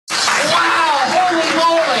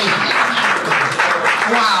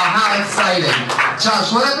exciting.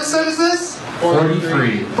 Josh, what episode is this?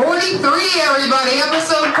 43. 43, everybody.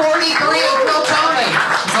 Episode 43 of Phil Tony.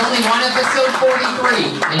 There's only one episode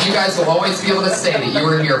 43. And you guys will always be able to say that you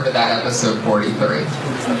were here for that episode 43.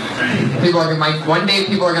 People are one day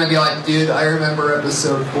people are going to be like, dude, I remember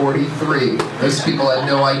episode 43. Those people had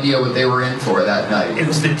no idea what they were in for that night. It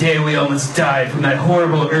was the day we almost died from that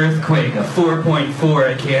horrible earthquake, a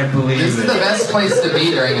 4.4. I can't believe This is the best place to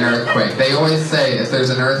be during an earthquake. They always say if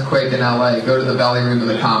there's an earthquake in LA, go to the belly room of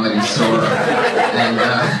the Comedy Store. And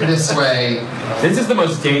this way... This is the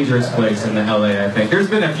most dangerous place in the LA, I think. There's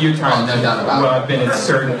been a few times no doubt about where I've been in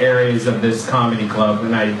certain areas of this comedy club,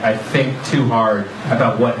 and I think too hard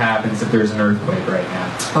about what happens if there's an earthquake right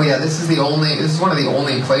now. Oh yeah, this is one of the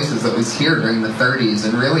only places that was here during the 30s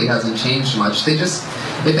and really hasn't changed much. They just,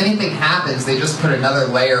 if anything happens, they just put another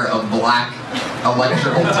layer of black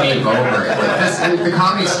electrical tape over it. Like the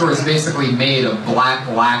Comedy Store is basically made of black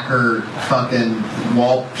lacquer fucking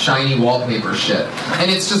shiny wallpaper shit. And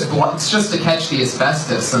it's just to catch the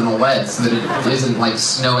asbestos and the lead so that it isn't like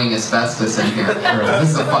snowing asbestos in here. This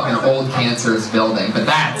is a fucking old cancerous building. But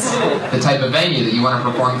that's the type of venue that you want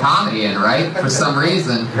to perform comedy in, right? For some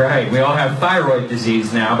reason. Right. We all have thyroid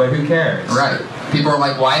disease now, but who cares? Right. People are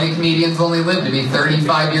like, why do comedians only live to be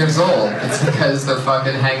 35 years old? It's because they're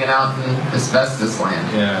fucking hanging out in asbestos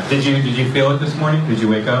land. Yeah. Did you feel it this morning? Did you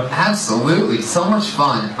wake up? Absolutely. So much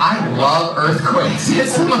fun. I love earthquakes.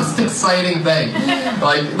 It's the most exciting thing.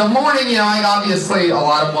 Like, the morning, like, obviously, a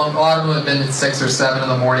lot of them have been at 6 or 7 in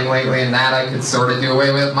the morning lately, and that I could sort of do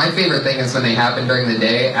away with. My favorite thing is when they happen during the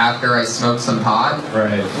day after I smoke some pot.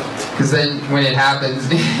 Right. Because then when it happens,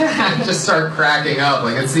 I just start cracking up.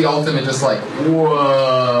 Like, it's the ultimate just like, whoa.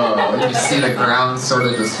 You see the ground sort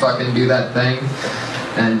of just fucking do that thing.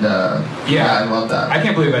 And, yeah, I love that. I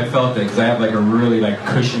can't believe I felt it, because I have, like, a really,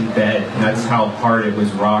 cushioned bed, and that's how hard it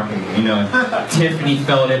was rocking. Tiffany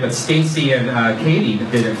felt it, but Stacy and Katie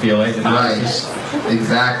didn't feel it. And right.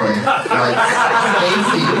 Exactly. Like,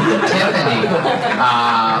 Stacy, Tiffany,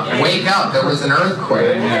 wake up, there was an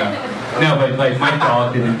earthquake. Yeah. No, but my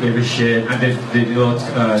dog didn't give a shit.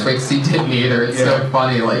 Twixie didn't either. It's so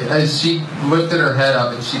funny. Like, as she lifted her head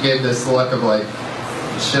up and she gave this look of like,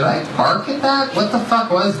 should I bark at that? What the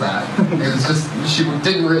fuck was that? It was just, it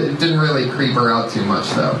didn't really creep her out too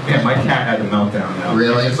much though. Yeah, my cat had a meltdown though.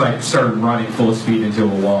 Really? It just started running full speed into a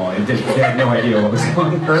wall. It had no idea what was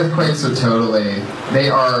going on. Earthquakes they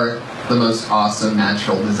are the most awesome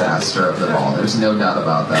natural disaster of them all. There's no doubt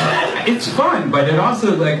about that. It's fun, but it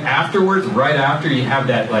also, afterwards, right after, you have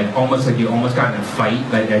that, almost like you almost got in a fight,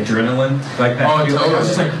 adrenaline, like that. Oh, totally. I was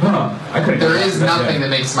just like, I couldn't. There is nothing that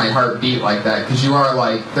makes my heart beat like that, because you are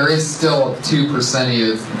there is still 2% of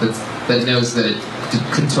you that knows that it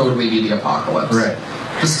could totally be the apocalypse. Right.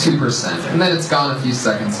 Just 2%. And then it's gone a few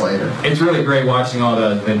seconds later. It's really great watching all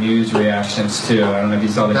the news reactions, too. I don't know if you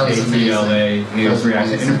saw the KTLA news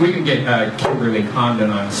reactions. And if we can get Kimberly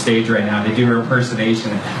Condon on stage right now to do her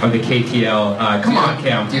impersonation of the KTL. Come on,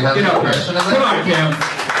 Kim. Do you have an impression of it? Come on, Kim.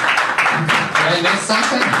 Did I miss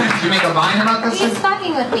something? Did you make a line about this? He's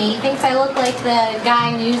fucking with me. He thinks I look like the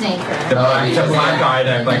guy news anchor. The black guy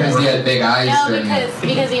that because he had big eyes. No,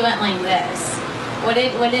 because he went like this. What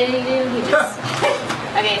did he do? He just...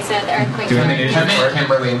 Okay, so the earthquake... Come in,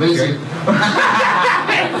 Kimberly, lose you.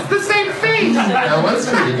 It's the same face. That was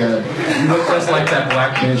pretty good. You look just like that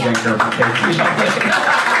black news anchor from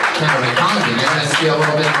Kimberly Condon, you're going to see a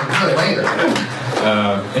little bit from her later.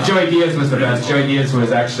 And Joey Diaz was the best. Joey Diaz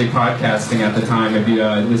was actually podcasting at the time. If you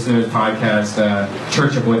listen to his podcast,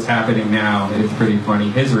 Church of What's Happening Now, it's pretty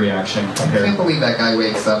funny. His reaction. I can't believe that guy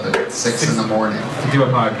wakes up at 6 in the morning. To do a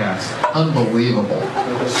podcast. Unbelievable.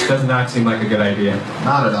 Does not seem like a good idea.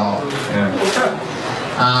 Not at all. Yeah.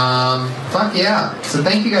 Fuck yeah. So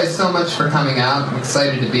thank you guys so much for coming out. I'm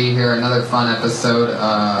excited to be here. Another fun episode.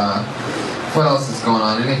 What else is going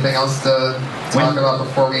on? Anything else to talk about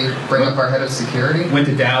before we bring up our head of security? Went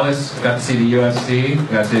to Dallas, got to see the UFC,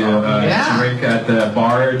 got to drink at the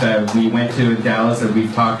bar that we went to in Dallas that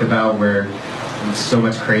we've talked about where so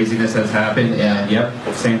much craziness has happened. Yeah. And yep,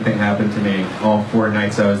 same thing happened to me. All 4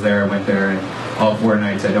 nights I was there, I went there, and all 4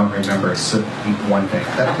 nights I don't remember one thing.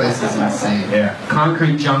 That place is insane. Yeah.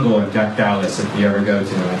 Concrete jungle in Dallas if you ever go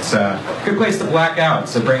to. It's a good place to black out,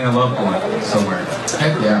 so bring a loved one somewhere.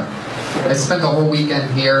 Heck yeah. I spent the whole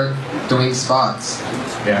weekend here doing spots.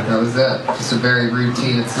 Yeah. That was it. Just a very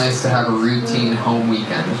routine. It's nice to have a routine home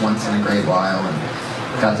weekend once in a great while,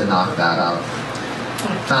 and got to knock that out.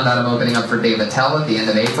 Found out I'm opening up for Dave Attell at the end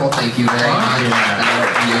of April. Thank you very much. Yeah.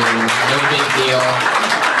 Thank you. No big deal.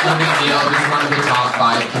 No big deal. Just one of the top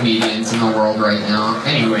 5 comedians in the world right now.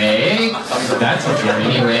 Anyway. That's okay.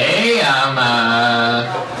 Anyway,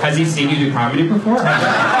 has he seen you do comedy before? Yeah.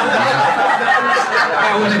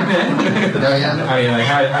 That what I meant. Oh, yeah? I mean, like,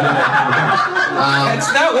 how did that happen?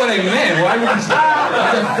 That's not what I meant. Why would you say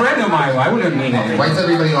that? He's a friend of mine. Why would I mean it? Why is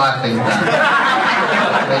everybody laughing at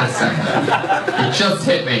that? Wait a second. It just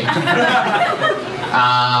hit me.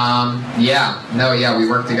 Yeah, we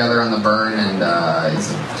worked together on The Burn, and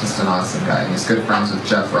he's just an awesome guy. He's good friends with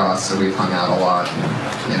Jeff Ross, so we've hung out a lot,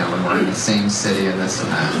 and, when we're in the same city and this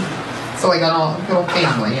and that. So like a little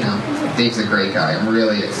family, Dave's a great guy. I'm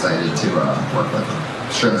really excited to work with him.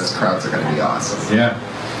 I'm sure those crowds are going to be awesome. Yeah.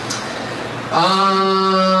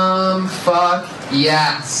 Fuck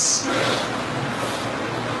yes.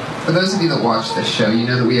 For those of you that watch this show, you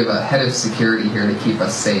know that we have a head of security here to keep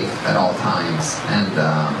us safe at all times. And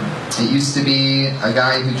it used to be a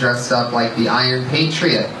guy who dressed up like the Iron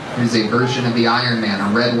Patriot, who's a version of the Iron Man, a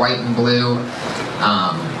red, white, and blue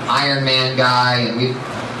Iron Man guy. And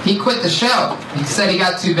he quit the show. He said he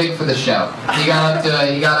got too big for the show. He got up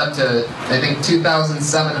to I think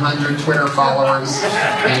 2,700 Twitter followers,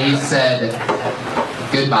 and he said,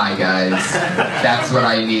 "Goodbye, guys. That's what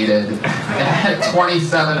I needed." At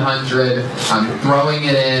 2,700, I'm throwing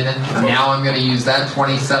it in. Now I'm going to use that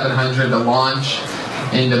 2,700 to launch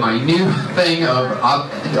into my new thing of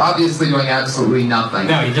obviously doing absolutely nothing.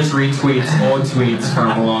 No, he just retweets old tweets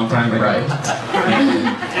from a long time ago. Right.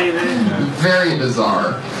 Very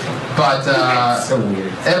bizarre. But so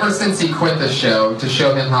weird. Ever since he quit the show, to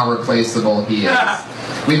show him how replaceable he is,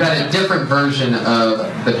 we've had a different version of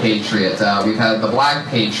the Patriot. We've had the Black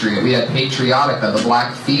Patriot. We had Patriotica, the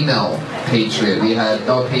Black female Patriot. We had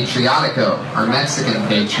El Patriotico, our Mexican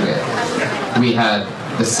Patriot. We had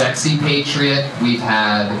the Sexy Patriot. We've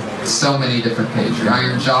had so many different Patriots.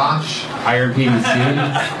 Iron Josh. Iron PVC.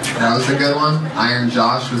 That was a good one. Iron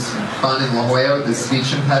Josh was fun in La Jolla with his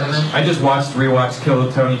speech impediment. I just rewatched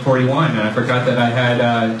Kill Tony 41, and I forgot that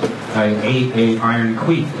I ate a Iron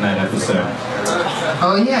Queef in that episode.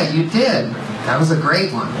 Oh yeah, you did. That was a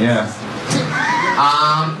great one. Yeah.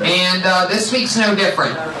 And this week's no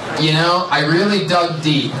different. I really dug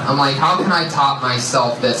deep. I'm like, how can I top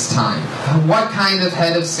myself this time? What kind of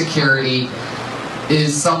head of security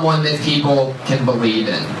is someone that people can believe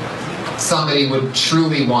in? Somebody would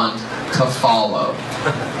truly want to follow.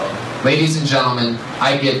 Ladies and gentlemen,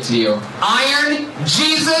 I give to you Iron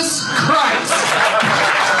Jesus Christ!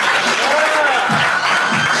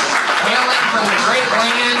 Hailing from the great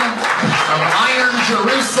land of Iron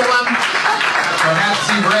Jerusalem. Perhaps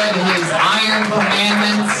you've read his Iron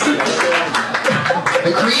Commandments.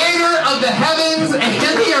 The creator of the heavens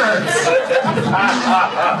and the earth.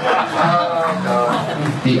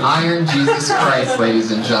 The Iron Jesus Christ, ladies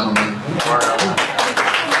and gentlemen.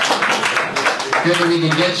 Good that we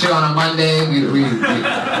can get you on a Monday.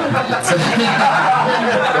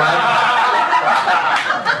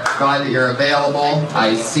 Glad that you're available.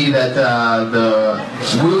 I see that the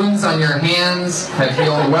wounds on your hands have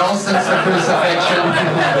healed well since the crucifixion.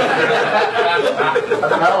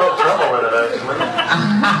 I've had a little trouble with it, actually.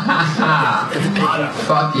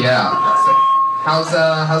 Fuck yeah.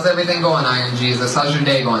 How's everything going, Iron Jesus? How's your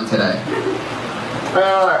day going today?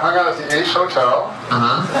 Well, I hung out at the Ace Hotel.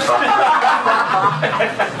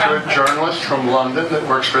 To a journalist from London that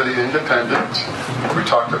works for The Independent. We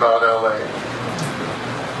talked about LA.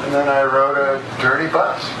 And then I rode a dirty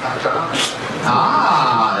bus.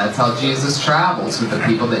 That's how Jesus travels, with the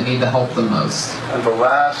people that need the help the most. And the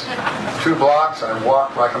last 2 blocks, I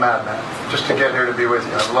walked like a madman just to get here to be with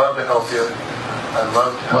you. I'd love to help you. I'd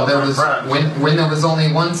love to help my friends. When there was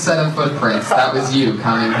only one set of footprints, that was you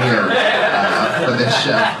coming here for this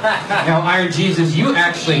show. Now, Iron Jesus, you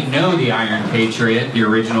actually know the Iron Patriot, the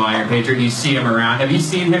original Iron Patriot. You see him around. Have you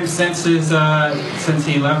seen him since he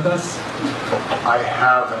left us? I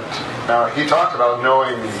haven't. Now, he talked about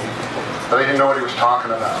knowing me, but I didn't know what he was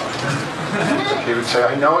talking about. He would say,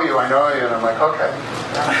 I know you, and I'm like, okay,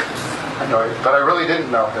 I know you. But I really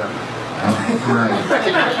didn't know him. Right.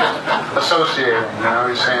 Associating,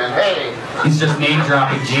 he's saying, hey. He's just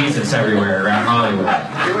name-dropping Jesus everywhere around Hollywood.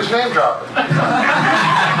 He was name-dropping.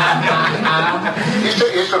 He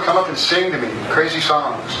used to come up and sing to me crazy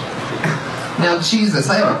songs. Now, Jesus,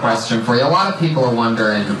 I have a question for you. A lot of people are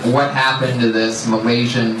wondering what happened to this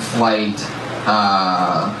Malaysian flight.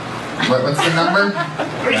 What's the number?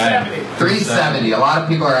 370. 370. A lot of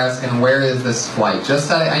people are asking, where is this flight?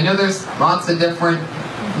 I know there's lots of different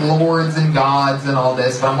lords and gods and all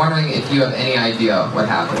this, but I'm wondering if you have any idea what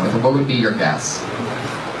happened with it. What would be your guess?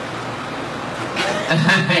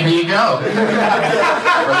 There you go. For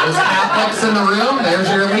those Catholics in the room, there's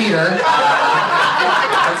your leader.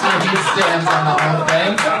 That's where he stands on the whole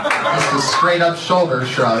thing. Just a straight up shoulder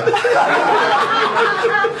shrug.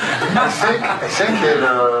 I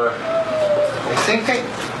think they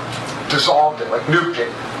dissolved it, like nuked it.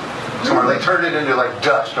 So when they turned it into like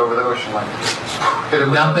dust over the ocean, like hit it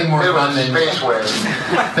with, Nothing more fun than space waves.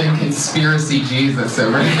 than conspiracy Jesus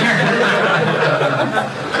over here.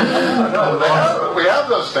 No, we have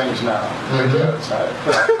those things now. We do. It's not, I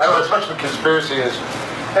don't know as much of a conspiracy as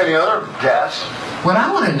any other guess. What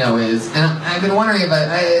I want to know is, and I've been wondering if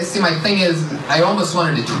I see, my thing is, I almost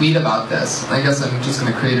wanted to tweet about this. I guess I'm just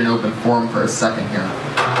going to create an open forum for a second here,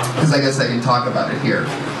 because I guess I can talk about it here.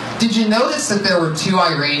 Did you notice that there were 2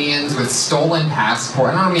 Iranians with stolen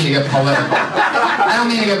passports? I don't mean to get political. I don't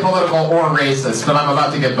mean to get political or racist, but I'm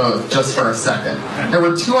about to get both, just for a second. There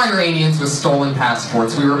were 2 Iranians with stolen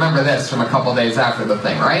passports. We remember this from a couple days after the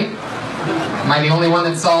thing, right? Am I the only one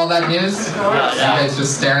that saw that news? You guys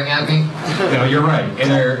just staring at me? No, you're right.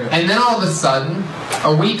 And then all of a sudden,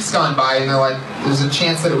 a week's gone by, and they're like, there's a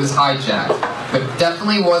chance that it was hijacked. But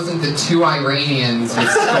definitely wasn't the 2 Iranians with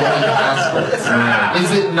stolen passports.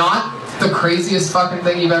 Is it not the craziest fucking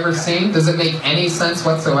thing you've ever seen? Does it make any sense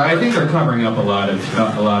whatsoever? I think they're covering up a lot of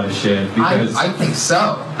shit because I think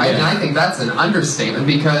so. Yeah. I think that's an understatement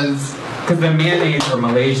because the mayonnaise or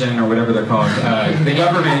Malaysian or whatever they're called, the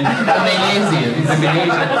government, the Malaysian.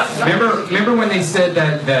 Remember when they said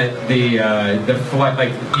that the flight,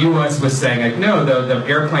 like U.S. was saying, like, no, the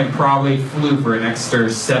airplane probably flew for an extra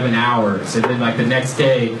 7 hours, and then like the next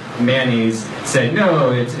day, mayonnaise said,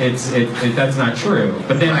 no, that's not true.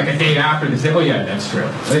 But then like a day after, they say, oh yeah, that's true.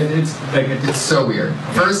 It's so weird.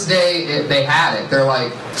 First day they had it. They're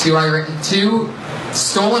like 2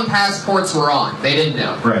 stolen passports were on. They didn't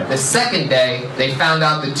know. Right. The second day, they found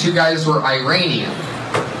out the 2 guys were Iranian.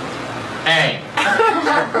 Hey,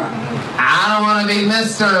 I don't want to be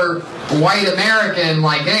Mr. White American,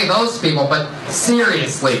 like, hey, those people, but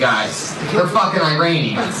seriously, guys, they're fucking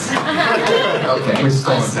Iranians. Okay,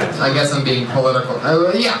 I guess I'm being political.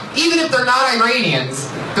 Yeah, even if they're not Iranians,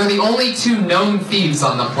 they're the only 2 known thieves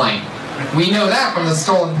on the plane. We know that from the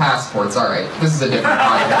stolen passports. All right, this is a different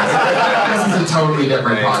podcast. This is a totally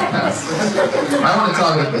different podcast. I want to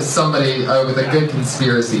talk with somebody, with a good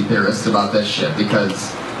conspiracy theorist about this shit,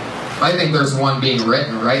 because I think there's one being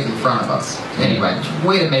written right in front of us. Anyway,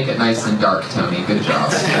 way to make it nice and dark, Tony. Good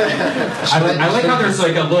job. I like how there's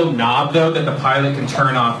like a little knob though that the pilot can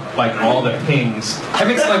turn off like all the pings. I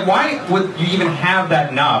think it's like, why would you even have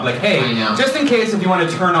that knob? Like, hey, just in case if you want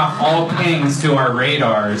to turn off all pings to our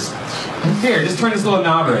radars, here, just turn this little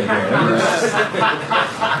knob right here.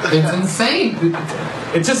 It's insane.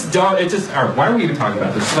 It's just dumb. It's just. Why are we even talking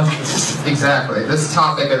about this? Exactly. This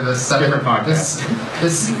topic of this different podcast.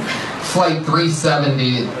 This Flight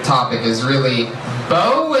 370 topic is really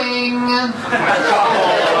Boeing.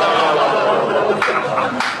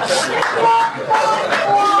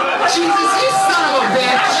 Jesus, you son of a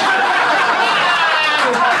bitch!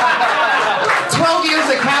 12 years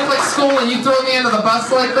at Catholic school and you throw me under the bus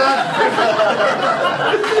like that?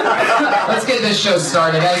 Let's get this show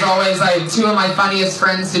started. As always, I have 2 of my funniest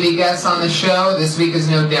friends to be guests on the show. This week is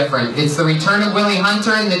no different. It's the return of Willie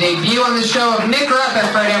Hunter and the debut on the show of Nick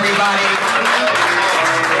Rutherford, everybody.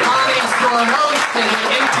 Comics for host and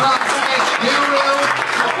improv sketch guru.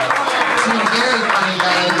 2 very funny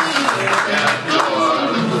guys.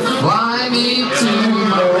 Fly me to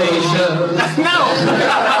Malaysia. No!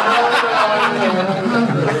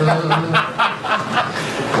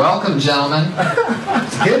 Welcome, gentlemen.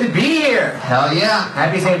 It's good to be here. Hell yeah.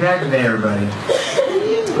 Happy St. Patrick's Day, everybody.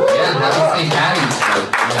 Yeah, happy St. Patty's Day.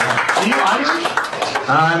 Are you Irish?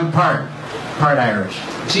 I'm part Irish.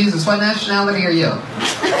 Jesus, what nationality are you?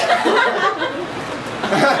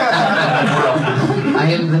 I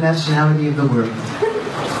am the nationality of the world.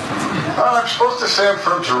 I'm supposed to say I'm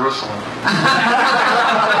from Jerusalem.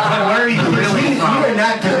 Where are you really from? You are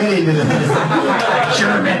not committed to this.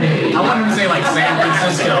 Germany. I wanted to say like San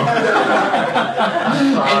Francisco.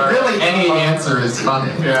 And really, any answer is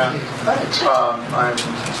funny. Yeah. Thanks. I'm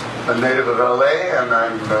a native of LA, and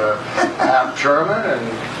I'm half German and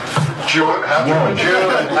half German Jew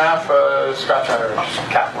and half Scotch-Irish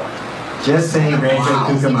Catholic. Just saying, Rancho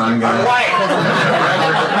Cucamonga. I'm white.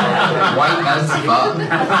 White as fuck.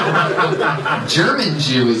 German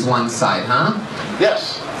Jew is one side, huh?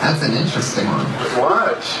 Yes. That's an interesting one. It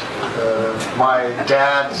was. My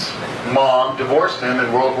dad's mom divorced him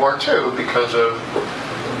in World War II because of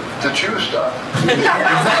to chew stuff.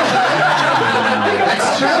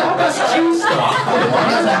 That's true. That's cute stuff.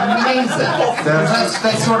 That's amazing.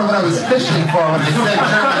 That's sort of what I was fishing for when I said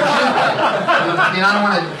German Shepherd. I don't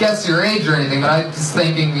want to guess your age or anything, but I was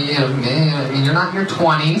thinking, you're not in your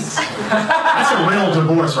 20s. That's a real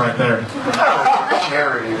divorce right there.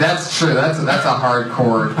 Charity. That's true. That's a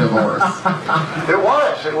hardcore divorce. It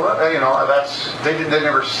was. They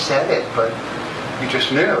never said it, but you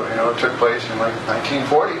just knew. It took place in like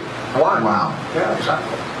 1941. Wow. Yeah,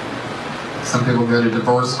 exactly. Some people go to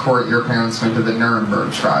divorce court. Your parents went to the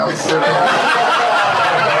Nuremberg trials. Where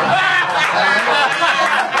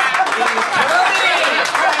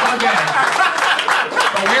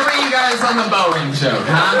were you guys on the Boeing joke,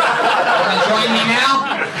 huh? Want to join me now?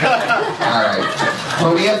 Alright.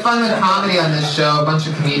 Well, we have fun with comedy on this show. A bunch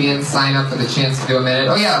of comedians sign up for the chance to do a minute.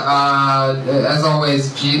 Oh yeah, as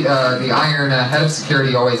always, the Iron head of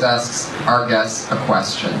security always asks our guests a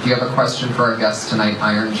question. Do you have a question for our guest tonight,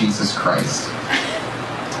 Iron Jesus Christ?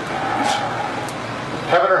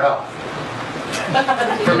 Heaven or hell?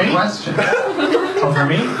 For me? Question. Oh, for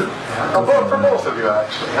me? Oh, for both of you,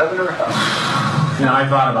 actually. Heaven or hell? I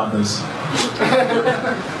thought about this.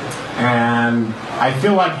 And I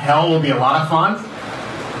feel like hell will be a lot of fun,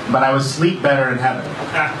 but I would sleep better in heaven.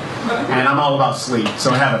 And I'm all about sleep,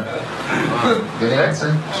 so heaven. Good answer.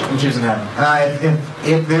 I'm choosing heaven.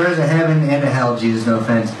 If there is a heaven and a hell, Jesus, no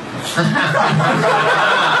offense.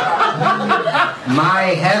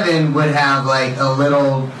 My heaven would have like a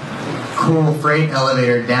little cool freight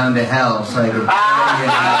elevator down to hell, so I could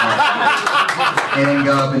and then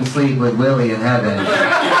go up and sleep with Willie in heaven.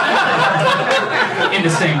 In the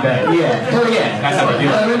same bed. Yeah. Oh yeah. That's how I do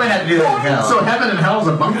it. We might have to do that in hell. So heaven and hell's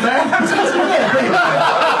a bunk bed? Yeah, pretty much.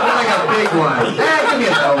 Like a big one. Give me a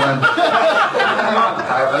little one.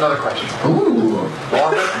 I have another question. Ooh.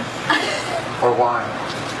 Water or wine?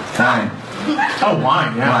 Fine. Oh,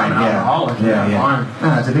 wine, yeah. Wine, I'm an alcoholic. yeah. Wine. No,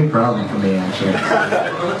 it's a big problem for me, actually.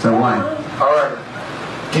 So wine. All right.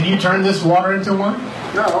 Can you turn this water into wine?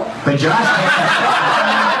 No. But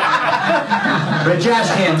Josh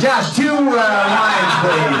can. Josh, 2 wines,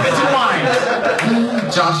 please. 2 wines.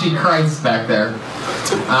 Joshy Christ back there.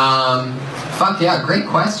 Fuck yeah, great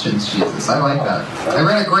questions, Jesus. I like that. I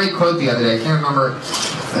read a great quote the other day. I can't remember.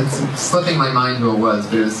 It's slipping my mind who it was,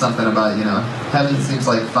 but it was something about, heaven seems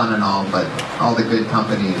like fun and all, but all the good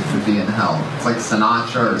company would be in hell. It's like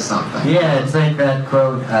Sinatra or something. Yeah, it's like that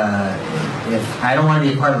quote, if I don't want to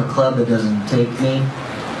be a part of a club that doesn't take me,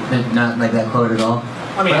 not like that quote at all.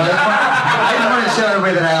 I mean, I just want to show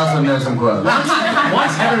everybody that I also know some quotes.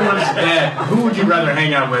 once everyone's dead, who would you rather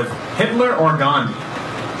hang out with, Hitler or Gandhi?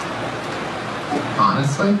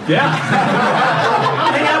 Honestly? Yeah.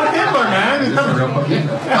 Hang out with Hitler, man.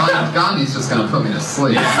 Gandhi's just going to put me to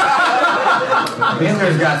sleep.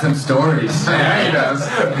 Hitler's got some stories. Yeah, he does.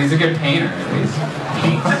 He's a good painter, at least.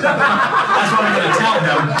 That's what I'm going to tell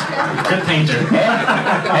him. Good painter.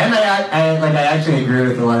 And I actually agree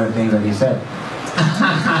with a lot of the things that he said.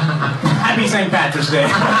 Happy St. Patrick's Day.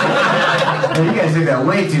 You guys take that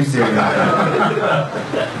way too serious.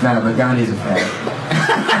 No, but Gandhi's a fag.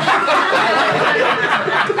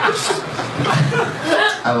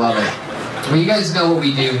 I love it. Well, you guys know what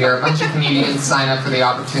we do here. A bunch of comedians sign up for the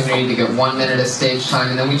opportunity to get 1 minute of stage time,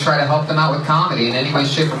 and then we try to help them out with comedy in any way,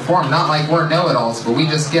 shape, or form. Not like we're know-it-alls, but we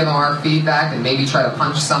just give them our feedback and maybe try to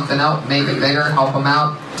punch something out, make it bigger, help them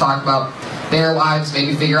out, talk about their lives,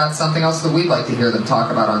 maybe figure out something else that we'd like to hear them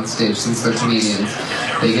talk about on stage since they're comedians.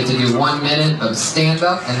 They get to do 1 minute of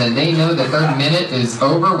stand-up, and then they know that their minute is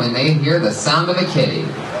over when they hear the sound of a kitty.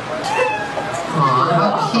 Aw,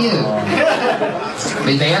 how cute.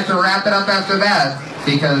 But they have to wrap it up after that,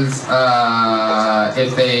 because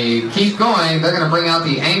if they keep going, they're going to bring out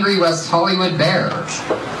the angry West Hollywood bear.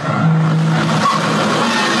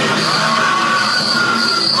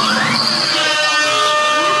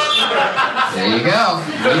 There you go.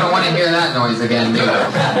 You don't want to hear that noise again, do you?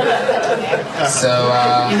 So,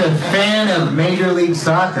 He's a fan of Major League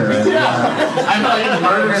Soccer. I thought he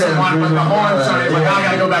murdered someone with the horn, so he's like, I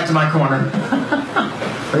gotta go back to my corner.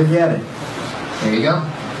 Forget it. there you go.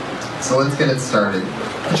 So let's get it started.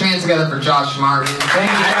 Put your hands together for Josh Martin. Thank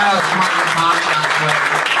you, Josh Martin.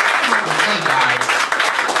 Hey, guys.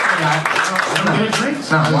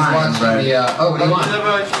 It's not I was wine, watching but the, what do you want?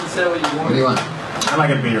 What do you want? I like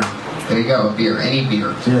a beer. There you go, a beer, any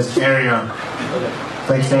beer. just There you go.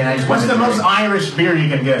 like saying I just What's want the to most drink. Irish beer you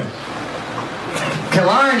can get?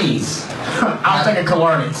 Killarney's. I'll take a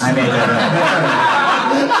Killarney's. I made that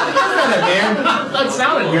That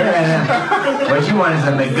sounded up. good. Yeah, what you want is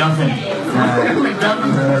a McGuffin.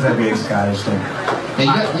 McGuffin. That's a big Scottish thing.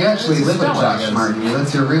 Hey, you actually live with Josh Martin.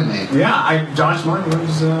 That's your roommate. Yeah, Josh Martin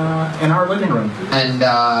lives in our living room. And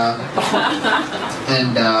Have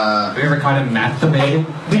you ever caught him masturbating?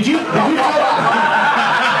 Did you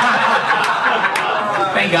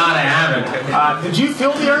Thank God I haven't. did you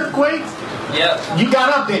feel the earthquake? Yep. You got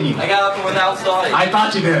up, didn't you? I got up and went outside. I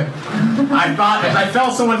thought you did. I thought as I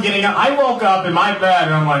felt someone getting up, I woke up in my bed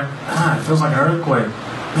and I'm like, it feels like an earthquake.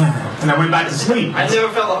 And I went back to sleep. I never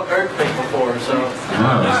felt an earthquake before, so.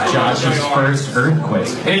 Oh, it was Josh's first earthquake.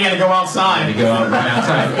 And he had to go outside. To go run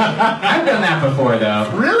outside. I've done that before, though.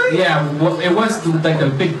 Really? Yeah, well, it was like the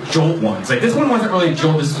big jolt ones. Like this one wasn't really a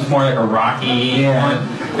jolt. This was more like a rocky one.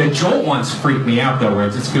 The jolt ones freak me out, though, where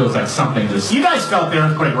it just feels like something just. You guys felt the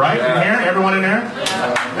earthquake, right? In here? Everyone in here?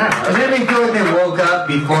 Yeah. Does anybody feel like they woke up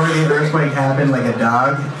before the earthquake happened like a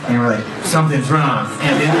dog? And we're like, something's wrong.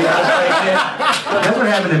 And then the earthquake hit? That's what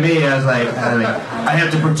happened to me. I was like, I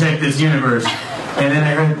have to protect this universe. And then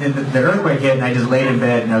I heard the earthquake hit and I just laid in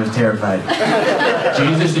bed and I was terrified.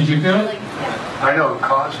 Jesus, did you feel it? I know who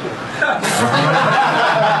caused it.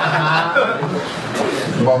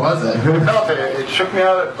 what was it? I felt it. It shook me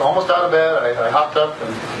almost out of bed. I hopped up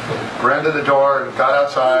and ran to the door and got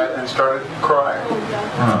outside and started crying. Oh,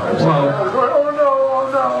 I was going, oh no, oh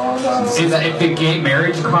no, oh no. Is that if the gay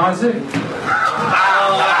marriage caused it?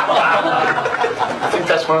 I think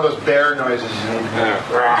that's one of those bear noises you need to hear.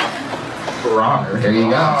 There you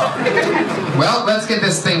go. Well, let's get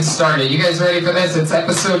this thing started. You guys ready for this? It's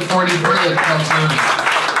episode 43 of Cartoons.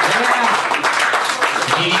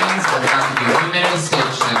 Comedians will have to do 1 minute of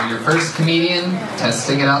stage time. Your first comedian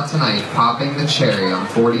testing it out tonight, popping the cherry on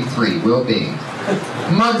 43, will be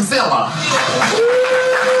Mugzilla.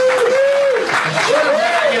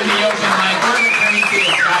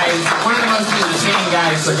 One of the most entertaining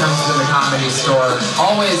guys that comes to the Comedy Store.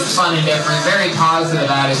 Always fun and different. Very positive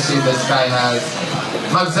attitude this guy has.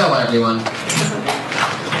 Mugzilla, everyone.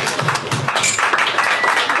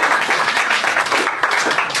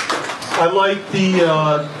 I like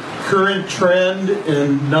the current trend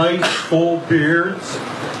in nice full beards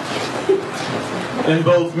in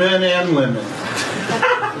both men and women.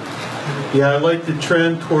 Yeah, I like the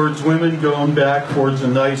trend towards women going back towards a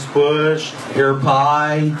nice bush, hair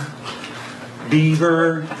pie,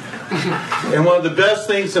 beaver. And one of the best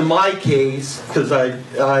things in my case, because I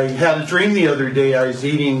had a dream the other day, I was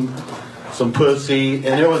eating some pussy,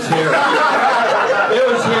 and it was hairy. It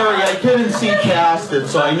was hairy. I couldn't see past it,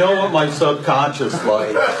 so I know what my subconscious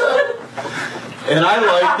likes. And I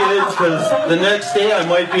liked it because the next day I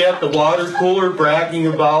might be at the water cooler bragging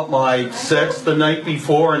about my sex the night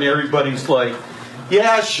before, and everybody's like,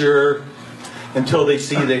 yeah, sure, until they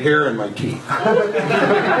see the hair in my teeth.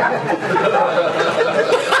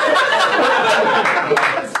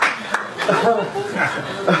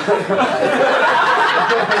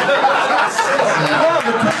 Oh,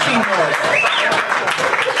 the pussy noise.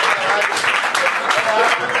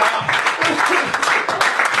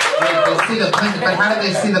 But how did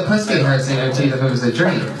they see the pussy hairs in your teeth if it was a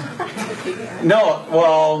dream? No,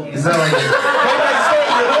 well, Is that like you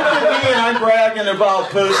look at me and I'm bragging about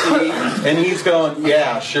pussy, and he's going,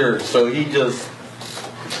 yeah, sure. So he just,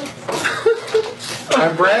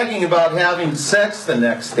 I'm bragging about having sex the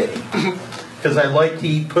next day because I like to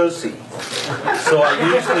eat pussy. So I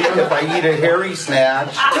usually, if I eat a hairy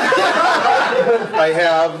snatch, I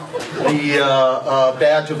have the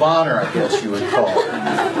badge of honor, I guess you would call it.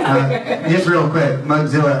 Just real quick,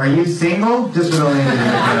 Mugzilla, are you single? Just for the ladies.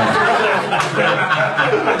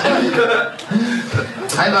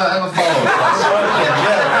 I have a follow-up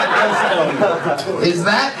question. Is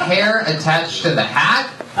that hair attached to the hat?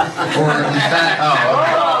 Or is that...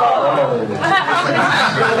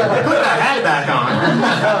 Put that hat back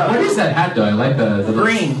on. What is that hat, though? I like the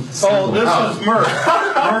Green. Oh, this is Murph.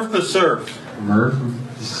 Murph the Surf. Murph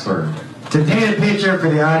Surf. To paint a picture for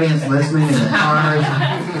the audience listening in the cars,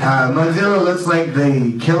 Mugzilla looks like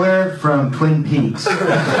the killer from Twin Peaks.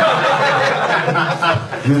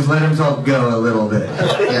 Who's let himself go a little bit.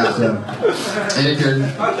 Yeah. So. And if you're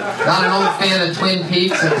not an old fan of Twin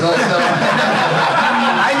Peaks, it's also...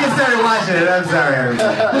 I just started watching it. I'm sorry,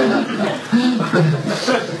 everybody.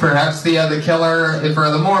 Perhaps the killer, for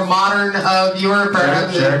the more modern viewer,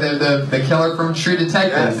 perhaps the killer from True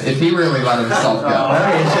Detective, if he really let himself go.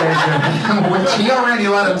 Okay, sure. Which he already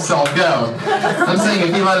let himself go. I'm saying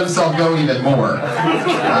if he let himself go even more.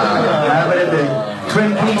 But if the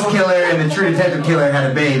Twin Peaks killer and the True Detective killer had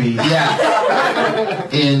a baby. Yeah.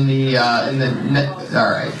 All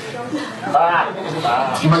right.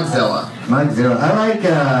 Mugzilla.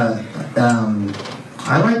 I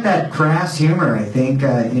I like that crass humor. I think,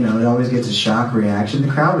 it always gets a shock reaction. The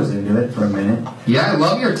crowd was into it for a minute. Yeah, I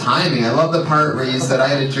love your timing. I love the part where you said, I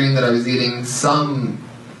had a dream that I was eating some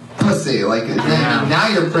pussy. Like, now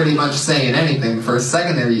you're pretty much saying anything. For a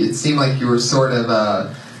second there, it seemed like you were sort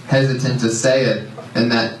of hesitant to say it,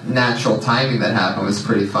 and that natural timing that happened was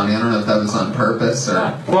pretty funny. I don't know if that was on purpose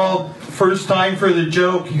or... Well, first time for the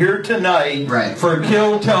joke here tonight for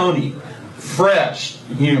Kill Tony. Fresh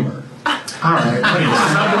humor. All right.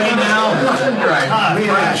 Subway now. Right.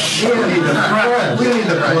 We need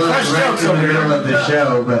the fresh jokes in the middle of the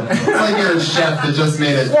show, but it's like you're a chef that just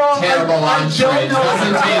made a terrible entree. It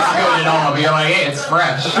doesn't taste good at all, but you're like, hey, it's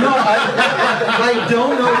fresh. No, I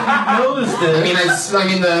don't know if you noticed it. I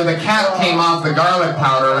mean, the cap came off the garlic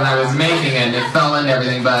powder when I was making it, and it fell into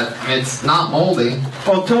everything, but it's not moldy.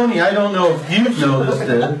 Well, Tony, I don't know if you've noticed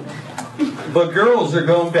it, but girls are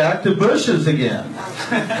going back to bushes again.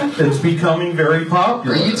 It's becoming very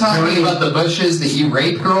popular. Are you talking about the bushes that you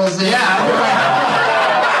rape girls in? Yeah.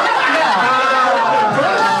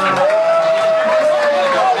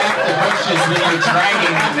 Back to bushes when you're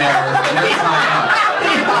dragging them there, and that's not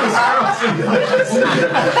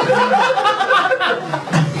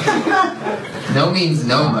No means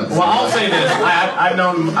no, Mugzilla. Well, I'll say this. I've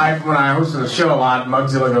known when I hosted the show a lot,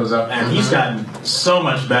 Mugzilla goes up, and he's gotten so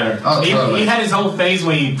much better. Oh, totally. He had his whole phase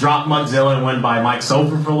when he dropped Mugzilla and went by Mike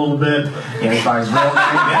Sofer for a little bit. Yeah, he thought his real name.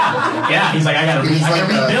 Yeah. He's like, I gotta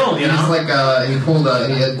rebuild. You know,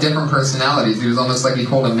 he had different personalities. He was almost like he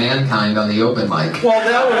pulled a Mankind on the open mic. Well,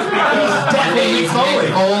 that was because Definitely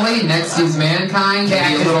Foley. Next he's Mankind.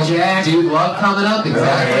 Maybe a little Dude Love coming up.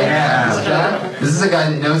 Exactly. yeah. This is a guy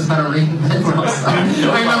that knows how to reinvent himself.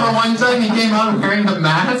 I remember one time he came out wearing a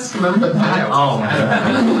mask. Remember that? Oh my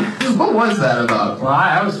god. What was that about? Well,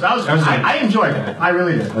 I enjoyed it. I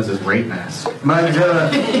really did. That was his rape mask. Mugzilla.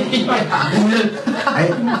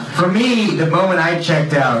 For me, the moment I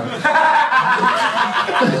checked out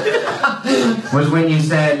was when you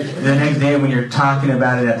said the next day when you're talking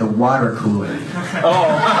about it at the water cooler.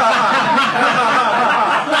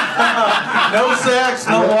 no sex,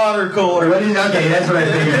 no water cooler. Okay, that's what I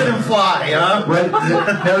It figured. didn't fly, huh?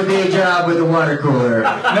 No day job with the water cooler.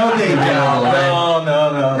 No day job. No.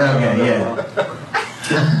 Okay, yeah.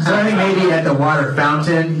 So I think maybe at the water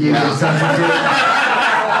fountain you did something to it.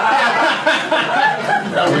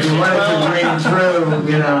 If you want it to ring true,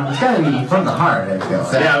 it's got to be from the heart, I feel.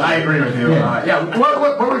 Yeah, I agree with you.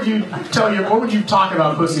 What would you what would you talk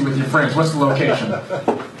about pussy with your friends? What's the location?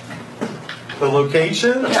 The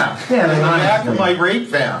location? Yeah. Yeah, In the back of my rape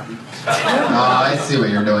van. Oh, I see what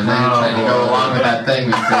you're doing. Now you're trying to go along with that thing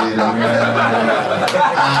we created.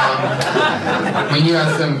 When you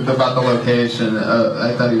asked him about the location,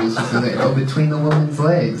 I thought he was just going to say, between the woman's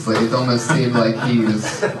legs. Like, it almost seemed like he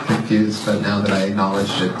was confused, but now that I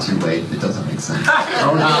acknowledged it too late, it doesn't make sense.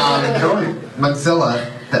 Mugzilla.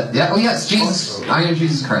 Yes, Jesus. I am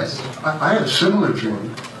Jesus Christ. I had a similar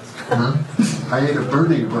dream. I ate a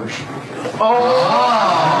burning bush.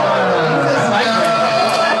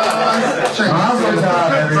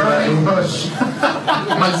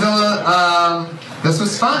 Mugzilla, this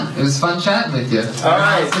was fun. It was fun chatting with you. All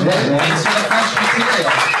right. Thanks for the fresh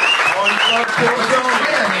material.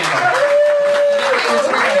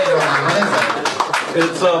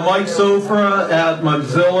 It's Mike Sofra at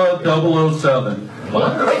Mugzilla 007.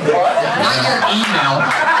 Not your email.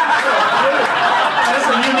 That's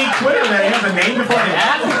a unique Twitter that he has a name before the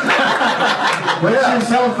ad. What's your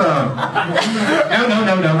cell phone? No.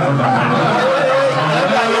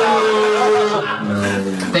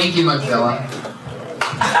 Thank you, Mugzilla.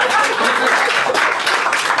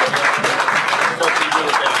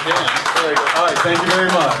 All right, thank you very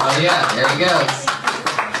much. Oh yeah, there he goes.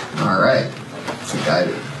 All right. It's a guy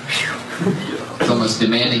that is almost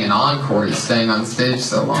demanding an encore. He's staying on stage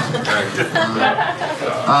so long.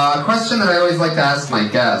 A question that I always like to ask my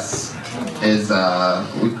guests is,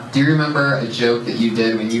 do you remember a joke that you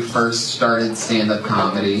did when you first started stand-up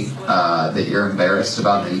comedy that you're embarrassed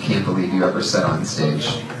about that you can't believe you ever said on stage?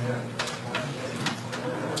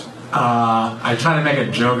 I tried to make a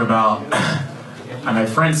joke about, and my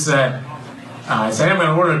friend said, I said, I'm going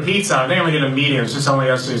to order a pizza. I think I'm going to get a medium. It's just only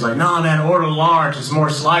us two. He's like, no, man, order large. It's more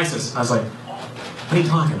slices. I was like, what are you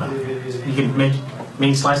talking about? You can make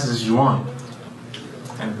many slices as you want.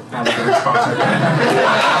 And that was the response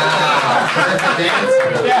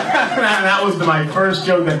that was my first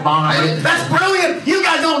joke that bombed. I was like, that's brilliant! You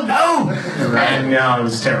guys don't know! And no, it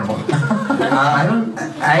was terrible.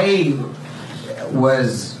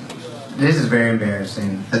 This is very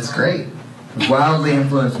embarrassing. That's great. Wildly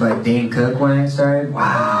influenced by Dane Cook when I started.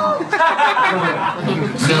 Wow.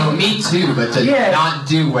 No, me too, but to not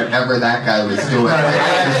do whatever that guy was doing.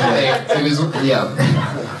 It was,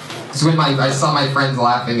 It's when I saw my friends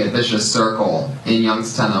laughing at Vicious Circle in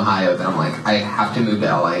Youngstown, Ohio, that I'm like, I have to move to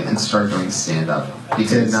LA and start doing stand-up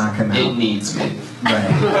because it needs me.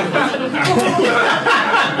 Right.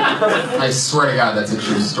 I swear to God, that's a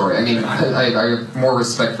true story. I mean, I have more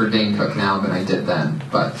respect for Dane Cook now than I did then,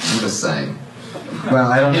 but I'm just saying.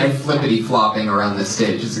 Well, I don't Him flippity flopping around this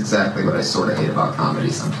stage is exactly what I sort of hate about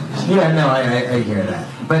comedy sometimes. Yeah, no, I hear that.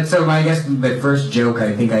 But so I guess the first joke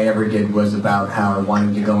I think I ever did was about how I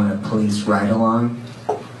wanted to go in a police ride-along,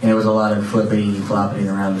 and it was a lot of flippity flopping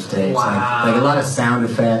around the stage, like a lot of sound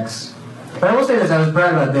effects. But I will say this, I was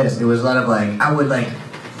proud about this. It was a lot of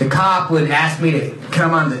the cop would ask me to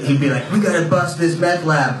come on. He'd be like, "We gotta bust this meth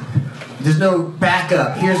lab. There's no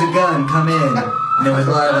backup. Here's a gun. Come in." And there was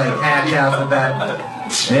a lot of act outs with that.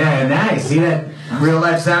 Yeah, nice. See that real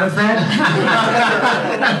life sound effect?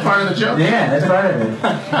 That's part of the joke. Yeah, that's part of it.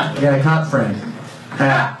 You got a cop friend.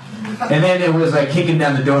 And then it was kicking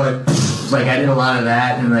down the door, like I did a lot of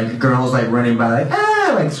that, and girls running by,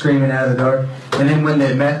 screaming out of the door. And then when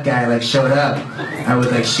the meth guy showed up, I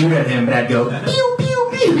would shoot at him, but I'd go pew pew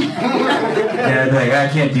pew. And I'd be like, I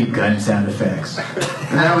can't do gun sound effects.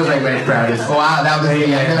 And that was my proudest. Wow, that was the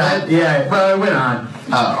end of it? Yeah, well, it went on.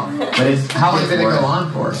 Oh. But how long did it go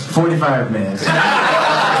on for? 45 minutes. Well,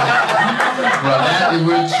 that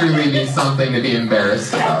would truly be something to be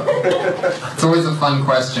embarrassed about. It's always a fun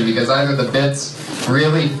question because either the bit's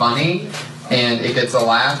really funny and it gets a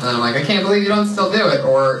laugh, and I'm like, I can't believe you don't still do it,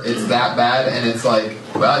 or it's that bad and it's like,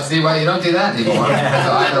 well, I see why you don't do that anymore. Yeah.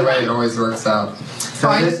 So either way, it always works out. So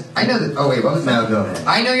I know that. Oh wait, what was that? No, go ahead.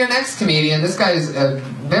 I know your next comedian. This guy's a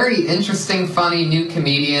very interesting, funny new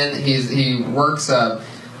comedian. He works.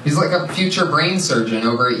 He's like a future brain surgeon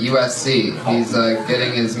over at USC. He's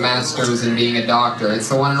getting his master's in being a doctor. It's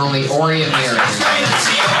the one and only Ori Amiri.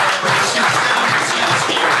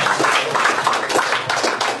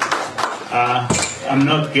 I'm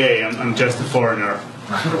not gay. I'm just a foreigner.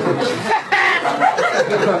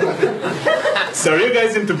 So are you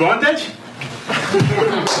guys into bondage?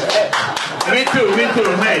 Me too.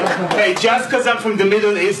 Hey, just because I'm from the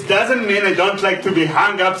Middle East doesn't mean I don't like to be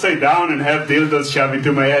hung upside down and have dildos shoved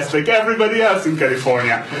into my ass like everybody else in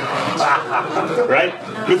California. Right?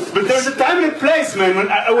 But there's a time and a place, man. When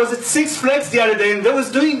I was at Six Flags the other day and they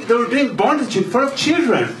were doing bondage in front of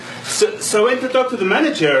children. So I went to talk to the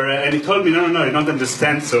manager and he told me, no, you don't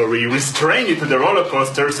understand. So we restrain you to the roller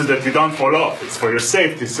coaster so that you don't fall off. It's for your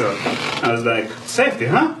safety, so I was like, safety,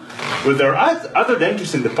 huh? Well, there are other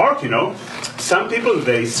dangers in the park, Some people,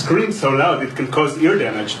 they scream so loud it can cause ear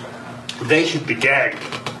damage. They should be gagged.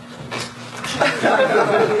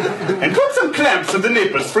 And put some clamps on the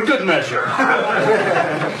nipples for good measure.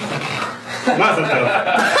 Mazel tov.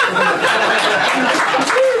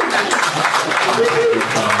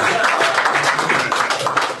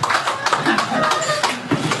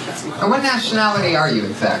 And what nationality are you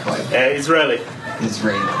exactly? Israeli.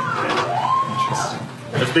 Israeli. Interesting.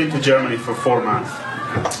 I've been to Germany for 4 months.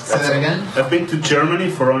 Say that again? I've been to Germany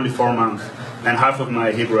for only 4 months. And half of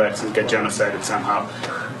my Hebrew accent got genocided somehow.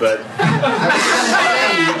 But I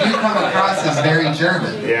was going to say, you come across as very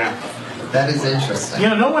German. Yeah. That is interesting.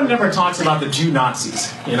 No one ever talks about the Jew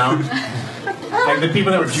Nazis, Like the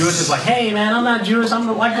people that were Jewish is like, hey man, I'm not Jewish, I'm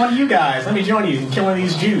like one of you guys. Let me join you in killing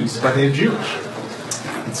these Jews. But they're Jewish.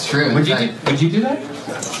 It's true. Would you do that?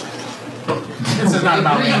 This is not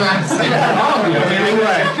about me.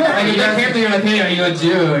 Apparently you're like, hey, are you a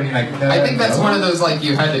Jew? And you're like, I think that's one of those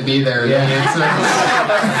you had to be there. Yeah.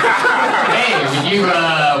 Hey,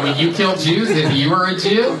 would you kill Jews if you were a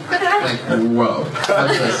Jew? Whoa.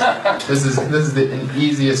 This is the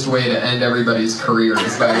easiest way to end everybody's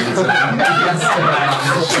careers by answering on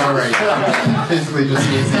the show right now. Basically just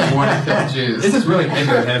means that you want to kill Jews. This is really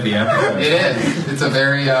gender heavy episode. It is. It's a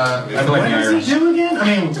very I feel like the Irish. What does he do again? I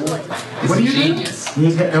mean, what do you genius.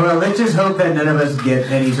 Well, let's just hope that none of us get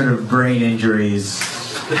any sort of brain injuries.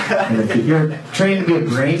 You're trained to be a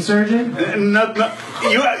brain surgeon? Not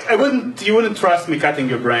you wouldn't trust me cutting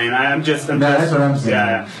your brain. That's what I'm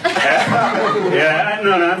saying.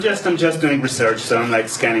 I'm just doing research, so I'm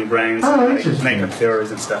scanning brains, make up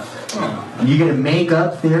theories and stuff. You gonna make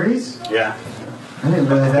up theories? Yeah. I didn't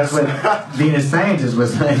realize that's what being a scientist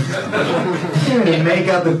was like. You're gonna make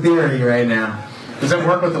up a theory right now. Does it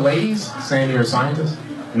work with the ladies, saying you're a scientist?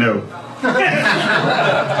 No. Good.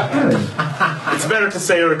 It's It's better to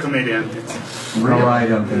say you're a comedian. No, I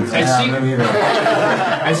don't think so.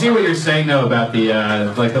 I see what you're saying though about the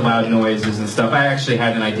like the loud noises and stuff. I actually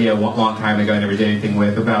had an idea a long time ago I never did anything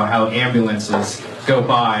with about how ambulances go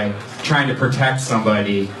by trying to protect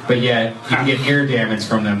somebody, but yet you can get ear damage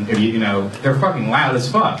from them if you know they're fucking loud as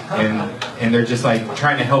fuck, and they're just like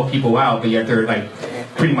trying to help people out, but yet they're like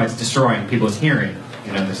pretty much destroying people's hearing.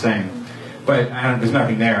 You know the same. But there's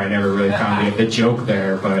nothing there. I never really found the joke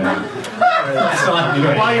there, but.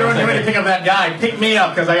 While you're on your way to pick up that guy, pick me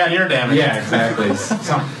up because I got ear damage. Yeah, exactly.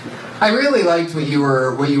 I really liked what you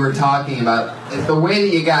were talking about. The way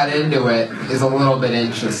that you got into it is a little bit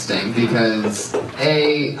interesting because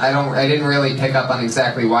I didn't really pick up on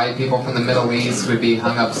exactly why people from the Middle East would be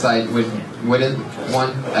hung upside wouldn't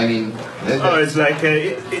want. I mean. It's like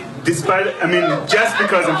just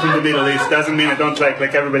because I'm from the Middle East doesn't mean I don't like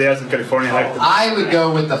everybody else in California. I would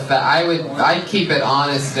go with I'd keep it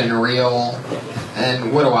honest and real.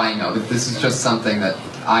 And what do I know? This is just something that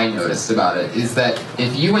I noticed about it, is that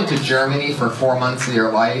if you went to Germany for 4 months of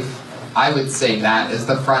your life, I would say that is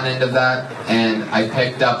the front end of that, and I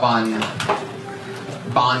picked up on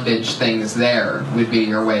bondage things there would be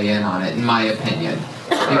your way in on it, in my opinion.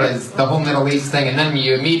 Because the whole Middle East thing, and then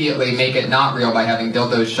you immediately make it not real by having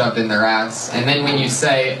dildos shoved in their ass, and then when you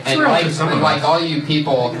say, and like all you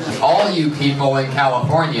people in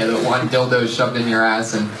California that want dildos shoved in your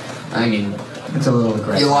ass, and I mean, it's a little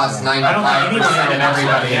aggressive. You lost 95% of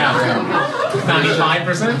everybody in the room.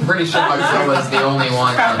 95%? I'm pretty sure Godzilla's the only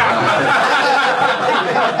one.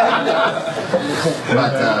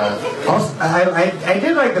 But also, I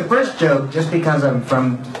did like the first joke just because I'm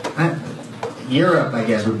from Europe, I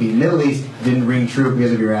guess would be. Middle East didn't ring true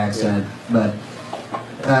because of your accent, but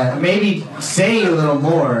maybe say a little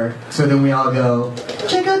more so then we all go,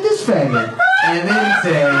 check out this faggot. And then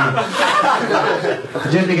say,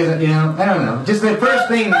 just because, you know, I don't know. Just the first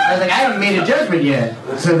thing, I was like, I haven't made a judgment yet.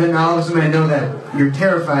 So then all of a sudden I know that you're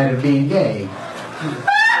terrified of being gay.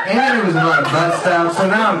 And then there was a lot of butt stuff, so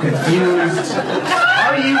now I'm confused.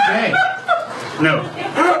 Are you gay? No.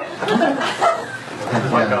 Oh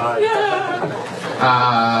my God.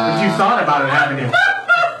 But you thought about it, haven't you?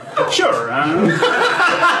 Sure. One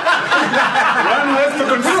has to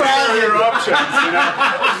consider your options, you know?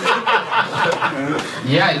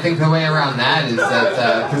 yeah, I think the way around that is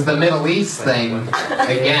that, because the Middle East thing,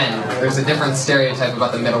 again, there's a different stereotype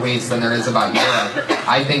about the Middle East than there is about Europe.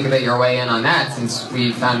 I think that your way in on that, since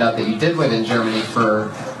we found out that you did live in Germany for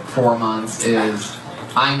 4 months, is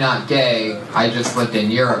I'm not gay, I just lived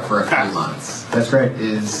in Europe for a few months. That's right.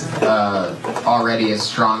 Is already a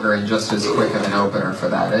stronger and just as quick of an opener for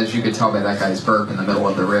that. As you could tell by that guy's burp in the middle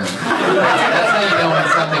of the room. That's how you know when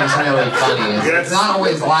something's really funny. It's not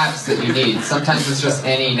always laughs that you need. Sometimes it's just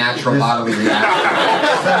any natural bodily reaction.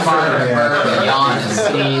 Fart, burp, a yawn, a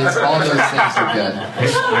sneeze, all those things are good.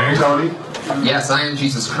 Tony? Yes, I am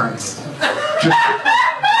Jesus Christ.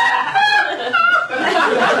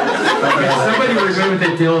 Somebody remove the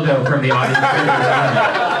dildo from the audience.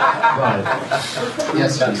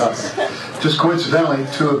 Yes, Jesus. Just coincidentally,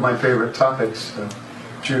 two of my favorite topics,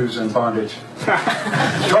 Jews and bondage.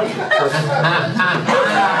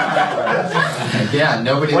 Yeah,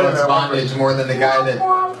 nobody loves bondage more than the guy that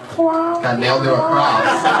got nailed to a cross.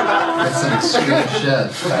 That's some extreme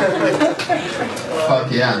shit. Fuck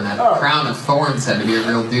yeah, and that crown of thorns had to be a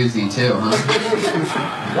real doozy too, huh?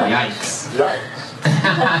 Yikes.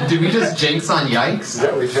 Did we just jinx on yikes?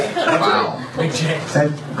 Yeah, we did. Wow.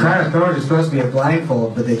 That crown of thorns is supposed to be a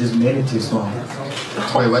blindfold, but they just made it too small.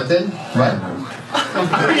 Wait, what did? What?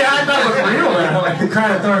 Yeah, I thought it was real. Like the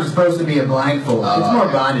crown of thorns is supposed to be a blindfold. It's more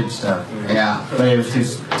bondage stuff. Yeah. But it was too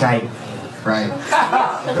tight. Right.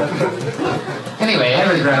 Anyway,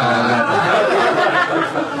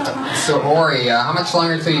 so Ori, how much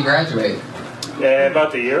longer till you graduate?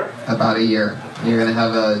 About a year. About a year. You're going to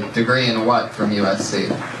have a degree in what from USC?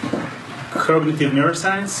 Cognitive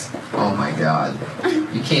neuroscience. Oh my God.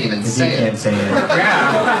 You can't even say You it. can't say it.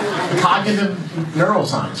 Yeah. Cognitive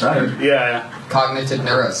neuroscience, right? Yeah. Cognitive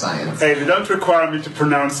neuroscience. Hey, they don't require me to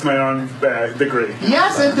pronounce my own degree.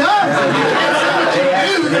 Yes, it does.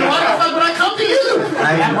 Then why the fuck would I come to you?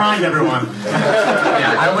 I rhymed, everyone.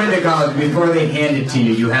 I went to college. Before they hand it to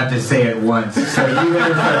you, you have to say it once. So you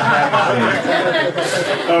better start practicing.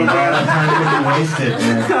 Oh, God. Time to waste it,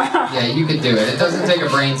 man. Yeah, you could do it. It doesn't take a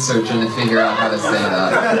brain surgeon to figure out how to say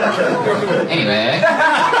that. Anyway.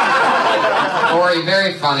 Ori,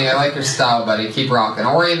 very funny. I like your style, buddy. Keep rocking.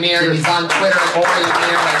 Ori Amir, he's on Twitter. Ori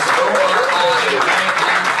Amir, that's O-R-I-A-M-R-R.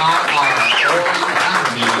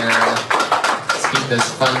 Let's keep this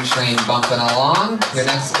fun train bumping along. Your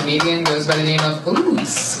next comedian goes by the name of,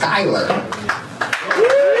 Skylar.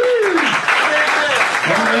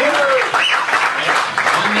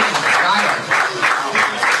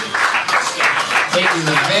 Taking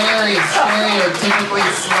the very stereotypically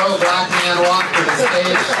slow black man walk to the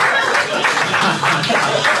stage.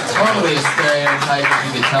 Totally a stereotype, if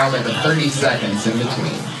you could tell by the 30 seconds in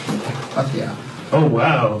between. Fuck yeah. Oh,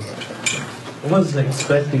 wow. I wasn't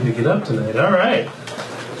expecting to get up tonight. All right.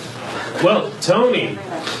 Well, Tony,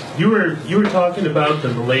 you were talking about the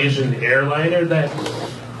Malaysian airliner that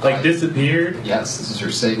disappeared. Yes, this is your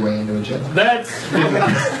segue into a joke. That's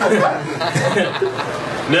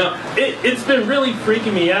no, it's been really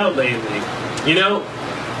freaking me out lately. You know,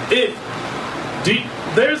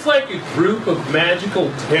 there's like a group of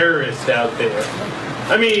magical terrorists out there.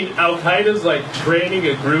 I mean, Al Qaeda's like training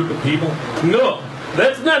a group of people. No,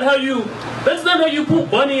 that's not how you pull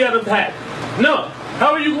money out of hat. No,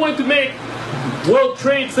 how are you going to make World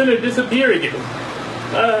Trade Center disappear again?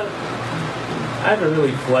 I haven't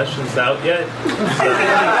really fleshed this out yet.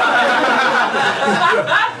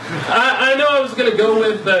 I know I was gonna go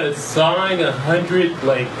with sawing 100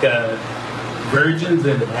 virgins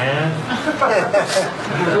in half. I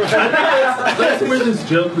think that's where this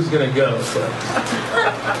joke was gonna go. So.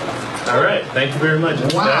 All right, thank you very much.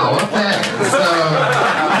 Wow, okay. So,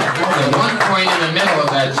 at one point in the middle of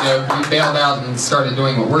that joke, you bailed out and started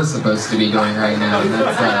doing what we're supposed to be doing right now, and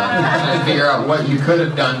that's trying to figure out what you could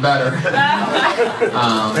have done better.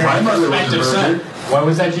 My mother was a virgin. What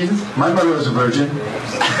was that, Jesus? My mother was a virgin.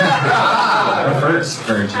 The first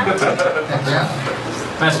virgin. Yeah.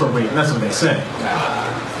 That's what they say.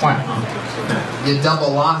 Wow. You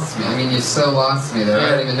double lost me. I mean, you so lost me there. I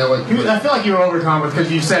don't even know what... I feel like you were overcome because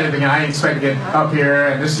you said it again. I didn't expect to get up here,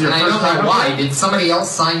 and this is your and first I don't time. know why. Did somebody else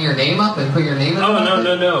sign your name up and put your name in? Oh,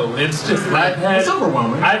 no. It's just It's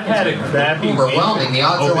overwhelming. I've had a crappy Overwhelming. The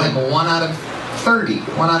odds are like open. 1 out of 30,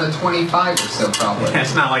 1 out of 25 or so, probably.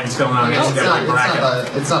 It's not like it's going on.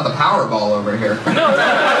 It's not the Powerball over here.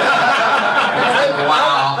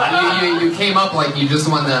 Wow, you came up like you just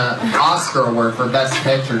won the Oscar award for Best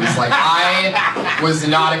Picture. Just like, I was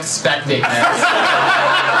not expecting this.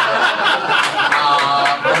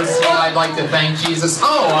 First of all, I'd like to thank Jesus. Oh,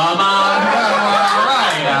 all right.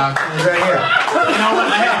 Right here. You know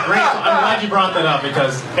what? I'm glad you brought that up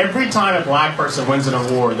because every time a black person wins an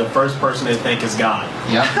award, the first person they think is God.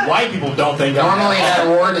 Yep. White people don't think God. Normally that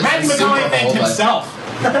award is Matthew the Super McConaughey thanked Bowl, himself.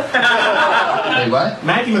 Wait, what?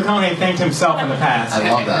 Matthew McConaughey thanked himself in the past.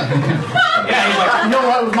 I love that. Yeah, he's like, you know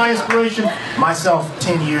what was my inspiration? Myself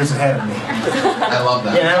 10 years ahead of me. I love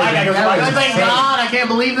that. Yeah, thank God, I can't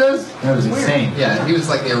believe this. That was insane. Yeah, he was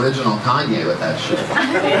like the original Kanye with that shit.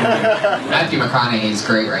 Matthew McConaughey's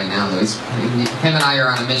great right now, though. Him and I are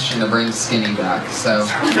on a mission to bring Skinny back, so...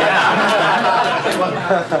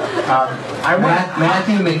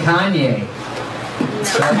 Matthew McConaughey.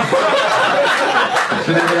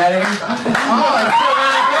 Remember that, Aaron? Oh, it's still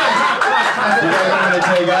really good! You guys want to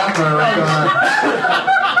take off or what's going on?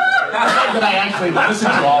 Did I actually listen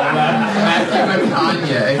to all of that? Matthew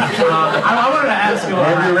McConaughey. I wanted to ask you,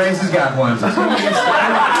 Every race has got one.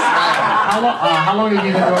 how long have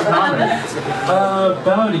you been doing comedy?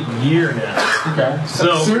 About a year now. Okay.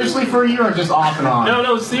 So seriously for a year or just off and on?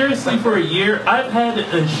 No, seriously for a year. I've had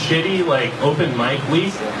a shitty open mic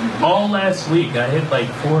week. All last week I hit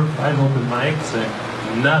 4 or 5 open mics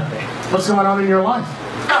and nothing. What's going on in your life?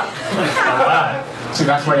 A lot. So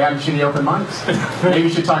that's why you have shitty open mics. Maybe you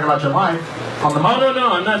should talk about your life on the mic. Oh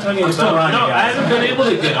no, I'm not talking about. I haven't been able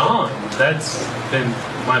to get on. That's been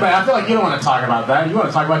my. But I feel like you don't want to talk about that. You want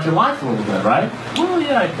to talk about your life a little bit, right? Well,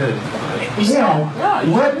 yeah, I could. Yeah.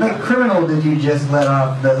 What criminal did you just let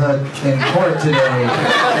off the hook in court today?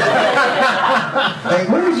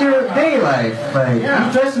 What is your day like?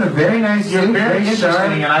 You dressed in a very nice suit. You're very interesting,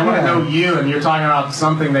 sharp. and I want to know you, and you're talking about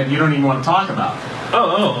something that you don't even want to talk about.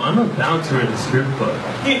 Oh, I'm a bouncer at a strip club.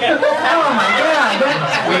 Yeah. Oh my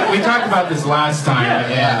God! We talked about this last time,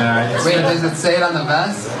 and Wait, does it say it on the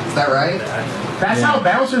vest? Is that right? That's how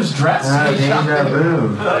bouncers dress. Deja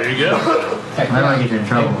vu. There you go. I don't want to get you in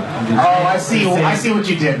trouble. Oh, I see what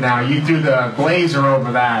you did now. You threw the blazer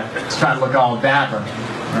over that to try to look all dapper.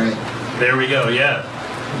 Right. There we go. Yeah.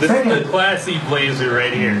 This is the classy blazer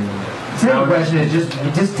right here. Second question is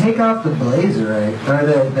just take off the blazer, right, or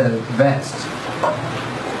the vest.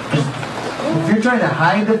 If you're trying to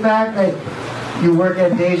hide the fact that you work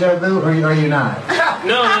at Deja Vu, or are you not?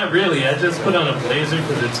 No, not really. I just put on a blazer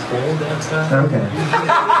because it's cold outside. Okay.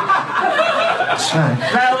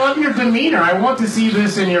 I love your demeanor. I want to see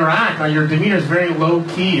this in your act. Like, your demeanor is very low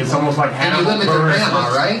key. It's almost like And you live with your grandma,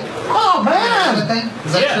 right? Oh man!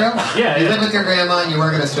 Is that true? Yeah. You live with your grandma and you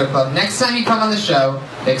work at a strip club. Next time you come on the show,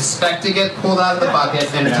 expect to get pulled out of the bucket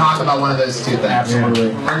and talk about one of those two things.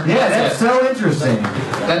 Absolutely. Yeah, that's so interesting.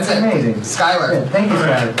 That's it. Amazing. Skylar. Yeah, thank you,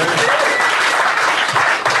 Skylar.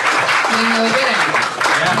 Didn't really get anything.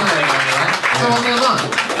 So we'll move on.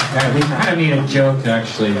 Yeah, we kind of need a joke to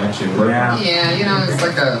actually work. Yeah, you know, it's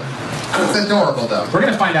like it's adorable though. We're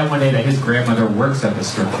gonna find out one day that his grandmother works at the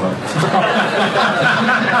strip club.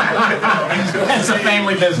 It's a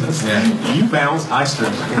family business. Yeah. You bounce, I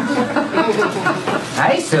strip.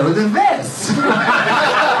 I sew the vest. You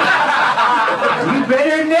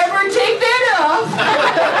better never take that off.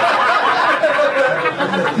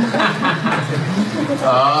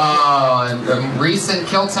 Oh, and a recent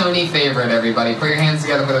Kill Tony favorite, everybody. Put your hands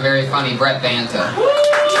together for the very funny Brett Banta.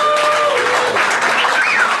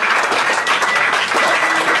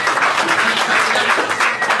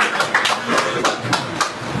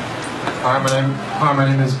 Hi, my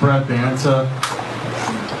name is Brett Banta.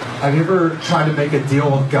 Have you ever tried to make a deal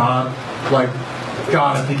with God? Like,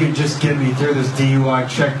 God, if you could just get me through this DUI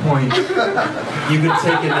checkpoint, you could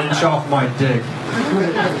take an inch off my dick.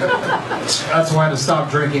 That's why I had to stop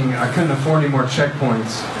drinking. I couldn't afford any more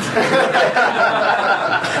checkpoints.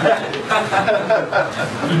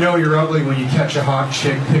 You know you're ugly when you catch a hot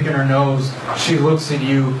chick picking her nose. She looks at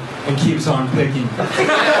you and keeps on picking.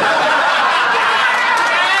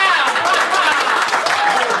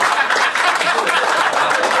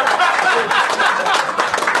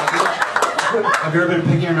 Have you ever been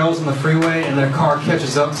picking your nose on the freeway and then a car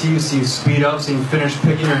catches up to you so you speed up so you can finish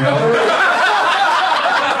picking your nose?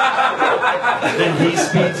 Then he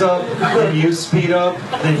speeds up, then you speed up,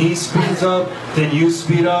 then he speeds up, then you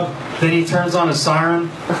speed up, then he turns on his siren.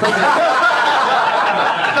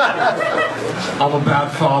 I'm a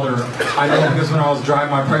bad father. I know because when I was driving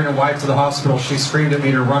my pregnant wife to the hospital, she screamed at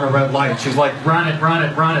me to run a red light. She's like, run it, run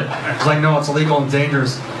it, run it. I was like, no, it's illegal and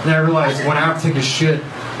dangerous. And then I realized when I have to take a shit,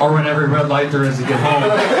 I'll run every red light there is to get home.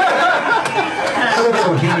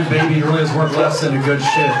 So a human baby really is worth less than a good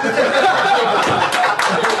shit.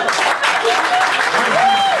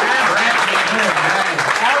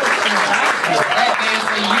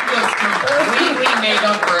 Completely made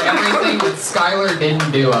up for everything that Skylar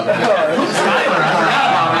didn't do up here.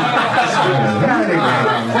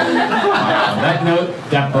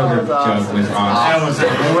 That booger joke was awesome. That was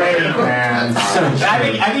great, man. I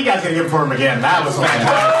think you guys can give it for him again. That was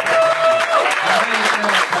fantastic.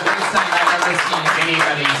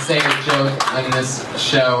 Anybody say a joke in this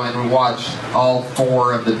show and watch all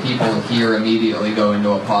four of the people here immediately go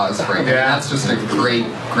into a pause break. Yeah. That's just a great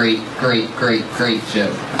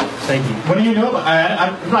joke. Thank you. What do you know about?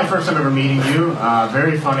 It's my first time ever meeting you.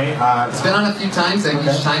 Very funny. It's been on a few times, and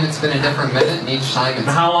each time it's been a different minute, and each time it's...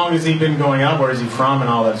 How long has he been going up? Where is he from and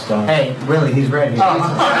all that stuff? Hey, Willie, he's ready.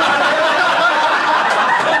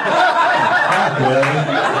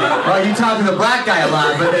 Well, you talk to the black guy a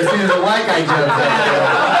lot, but as soon as the white guy jumps in,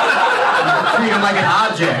 treat him like an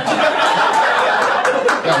object.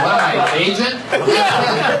 Yo, what am I, agent?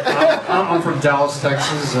 Yeah. I'm from Dallas,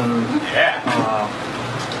 Texas, and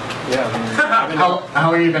How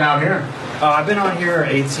long have you been out here? I've been on here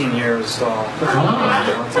 18 years, so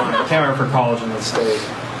I came here for college in the state.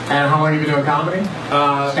 And how long have you been doing comedy?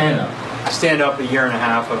 Stand up a year and a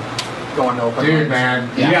half of going to open. Dude, man,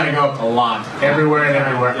 you gotta go a lot, everywhere and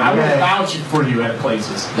everywhere. I will vouch for you at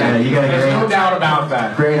places. Yeah, you gotta There's no doubt about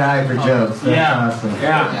that. Great eye for jokes. That's awesome.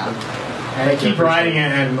 Yeah. And they keep writing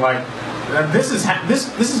it, and like, this is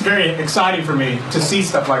very exciting for me to see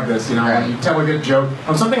stuff like this. You know, when you tell a good joke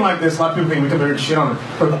on something like this. A lot of people think we can do shit on it,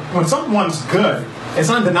 but when someone's good, it's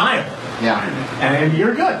undeniable. Yeah. And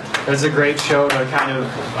you're good. It's a great show to kind of,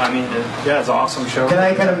 it's an awesome show. Can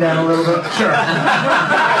I cut him down a little bit? Sure.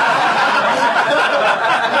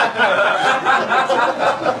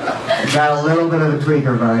 Got a little bit of the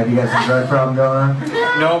tweaker vibe. You got some drug problem going on?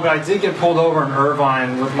 No, but I did get pulled over in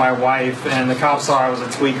Irvine with my wife, and the cops saw I was a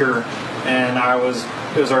tweaker, and it was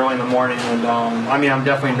early in the morning, and I'm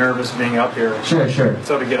definitely nervous being up here. Sure.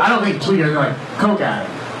 So to get I don't think tweakers are like coke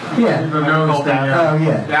addict. Yeah. The nose thing. Oh,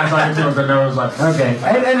 yeah. That's like it was the nose like. Okay.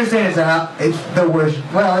 I understand it's the worst.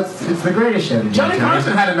 Well, it's the greatest show. Johnny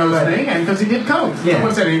Carson had a nose thing, and because he did coke. Yeah. No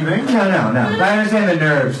one said anything. No. But I understand the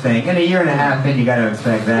nerves thing. In a year and a half, then you got to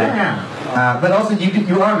expect that. Yeah. But also,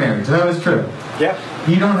 you are married, so that was true. Yeah.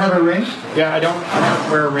 You don't have a ring? Yeah, I don't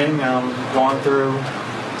wear a ring. I'm going through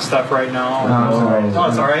stuff right now. Oh,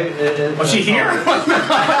 it's all right. Was she here?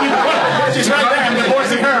 She's right there. I'm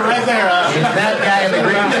divorcing her right there. It's that guy in the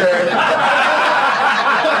green shirt.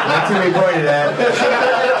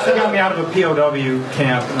 out of a POW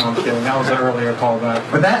camp. No, I'm kidding. That was an earlier callback.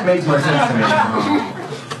 But that makes more sense to me.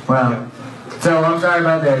 Well, so I'm sorry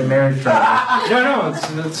about the marriage trouble. No,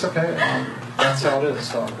 it's okay. That's how it is.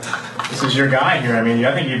 So. This is your guy here. I mean,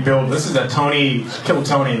 I think you build. This is a Kill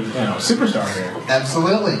Tony, superstar here.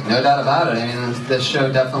 Absolutely, no doubt about it. I mean, this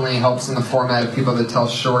show definitely helps in the format of people that tell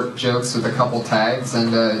short jokes with a couple tags,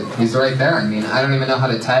 and he's right there. I mean, I don't even know how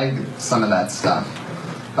to tag some of that stuff.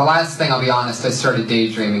 The last thing, I'll be honest, I started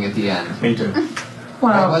daydreaming at the end. Me too.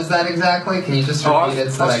 What was that exactly? Can you just repeat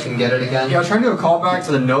it so that I can get it again? Yeah, I was trying to do a callback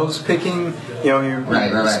to the nose picking. You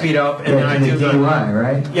right. Speed up, and then I do the DUI,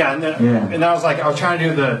 right? Yeah, and then I was trying to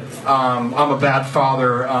do the I'm a bad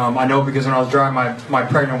father. I know because when I was driving my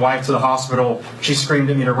pregnant wife to the hospital, she screamed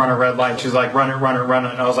at me to run a red light. She was like, run it.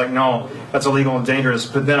 And I was like, no, that's illegal and dangerous.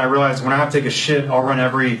 But then I realized when I have to take a shit, I'll run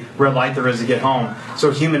every red light there is to get home. So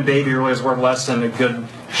a human baby really is worth less than a good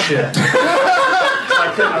shit.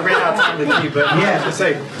 I ran out of time to keep, but yeah, I have to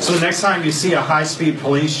say. So the next time you see a high-speed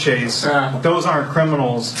police chase, those aren't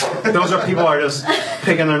criminals. Those are people who are just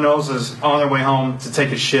picking their noses on their way home to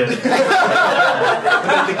take a shit.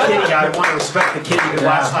 But the kitty, I want to respect the kitty because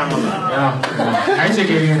last time was I actually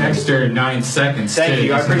gave you an extra 9 seconds. Thank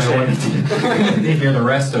you, I appreciate it. To hear the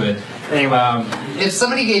rest of it. Anyway, if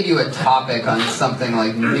somebody gave you a topic on something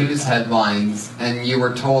like news headlines and you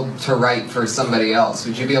were told to write for somebody else,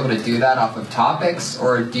 would you be able to do that off of topics,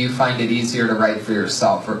 or do you find it easier to write for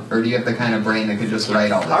yourself, or do you have the kind of brain that could just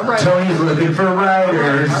write all the time? Tony's looking for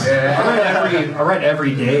writers. I write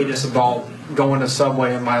every day just about going to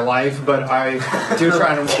Subway in my life, but I do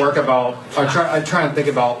try and work about. I try and think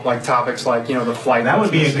about topics like the flight. That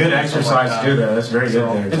would be a good exercise to do that. That's very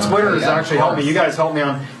good. And Twitter has actually helped me. You guys helped me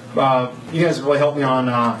on. You guys really helped me on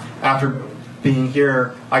after being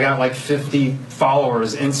here. I got 50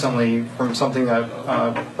 followers instantly from something that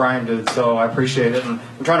Brian did, so I appreciate it. And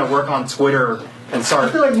I'm trying to work on Twitter and start.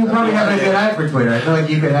 I feel like you probably have a good eye for Twitter. I feel like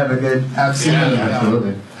you could have a good.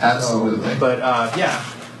 Absolutely. But yeah.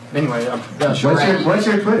 Anyway, what's your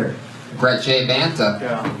Twitter? Brett J. Banta.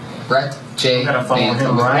 Yeah. Brett J. Banta with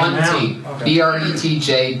one T.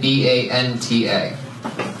 BRETJBANTA.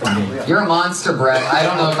 You're a monster, Brett. I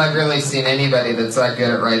don't know if I've really seen anybody that's that good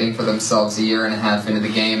at writing for themselves a year and a half into the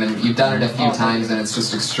game, and you've done it a few times, and it's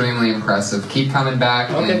just extremely impressive. Keep coming back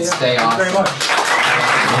and stay awesome. Thank you very much.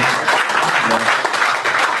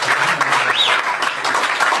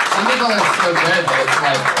 Some people are so good that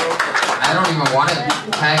it's I don't even want to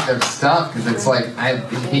tag their stuff because it's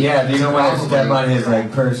you don't want to step on his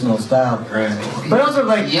personal style, right? But also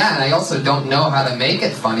and I also don't know how to make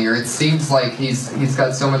it funnier. It seems like he's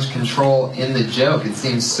got so much control in the joke. It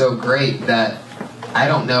seems so great that I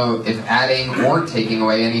don't know if adding or taking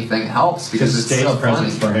away anything helps because it's stage so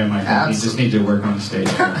presence funny. for him. I think he just needs to work on the stage.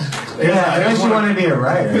 I guess you want to be a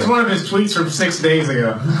writer. It's one of his tweets from 6 days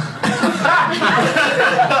ago.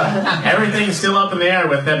 Everything's still up in the air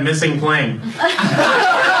with that missing plane.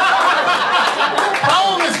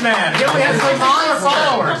 Follow this man. He only has 64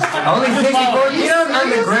 followers. Only 64 years on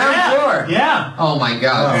the ground floor. Yeah. Oh my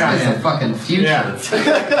God, this is the fucking future.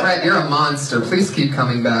 Brett, you're a monster. Please keep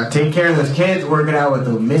coming back. Take care of those kids, working out with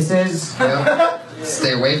the missus. Yep.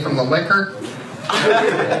 Stay away from the liquor.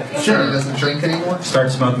 Sure, he doesn't drink anymore.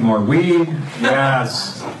 Start smoking more weed.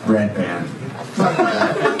 Yes. Red band.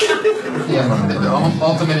 Yeah,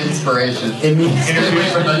 ultimate inspiration. It means stay away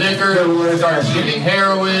from the liquor, start shooting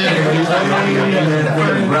heroin,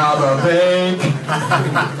 rob a bank.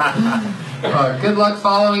 Good luck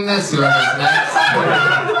following this, whoever's next.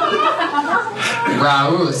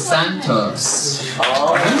 Raul Santos.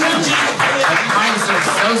 Kaiser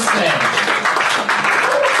Sose.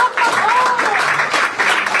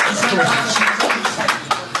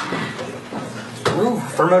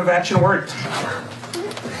 Affirmative action worked.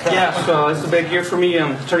 Yeah, so it's a big year for me.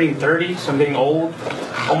 I'm turning 30, so I'm getting old.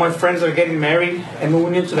 All my friends are getting married and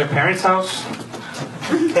moving into their parents' house.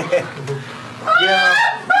 Yeah.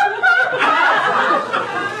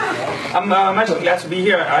 I'm actually glad to be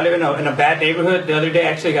here. I live in a bad neighborhood. The other day,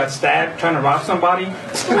 I actually got stabbed trying to rob somebody.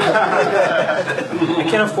 I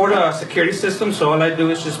can't afford a security system, so all I do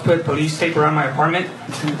is just put police tape around my apartment.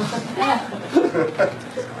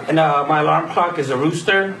 And my alarm clock is a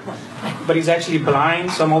rooster, but he's actually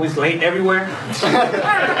blind, so I'm always late everywhere.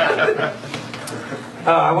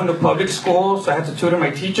 I went to public school, so I had to tutor my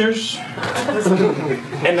teachers.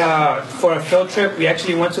 And for a field trip, we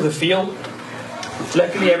actually went to the field.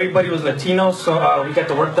 Luckily, everybody was Latino, so we got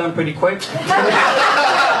the work done pretty quick.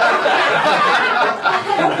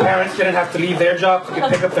 And the parents didn't have to leave their job to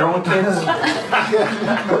pick up their own kids.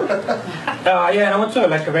 Yeah, and I went to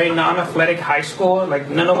like a very non-athletic high school. Like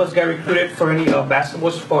none of us got recruited for any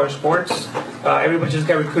basketball or sports. Everybody just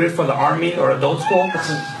got recruited for the army or adult school.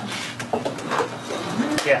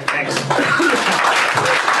 Yeah, thanks.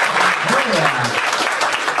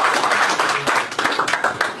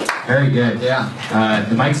 Very good. Yeah.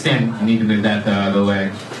 The mic stand, you need to move that the other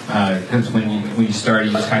way. Because when you started,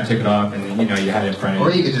 you just kind of took it off and you had it in front of you.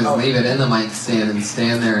 Or you could just leave it in the mic stand and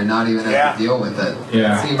stand there and not even have to deal with it.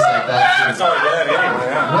 Yeah. It seems like that.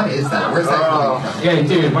 What is that? Where's that coming from? Yeah,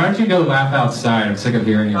 dude, why don't you go laugh outside? I'm sick of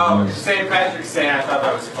hearing your voice. St. Patrick's Day, I thought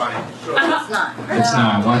that was funny. It's not. It's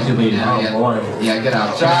not. Why don't you leave? Yeah, get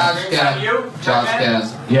out. Josh, get him. Josh, get him.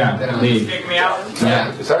 Yeah, leave. Kick me out?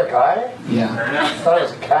 Yeah. Is that a guy? Yeah. I thought it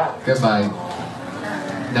was a cat. Goodbye.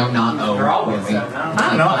 No, not O. They're always that now. I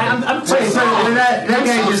don't know. I'm so that guy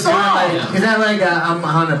just is that like I'm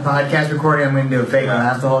on a podcast recording? I'm going to do a fake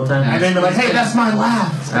laugh the whole time, and then they're like, "Hey, that's my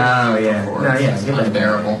laugh." Oh yeah, no, yeah, It's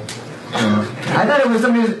unbearable. I thought it was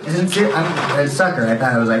somebody who's sincere. I'm a sucker. I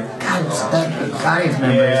thought it was like, God, that audience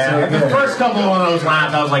member is so The good. first couple of those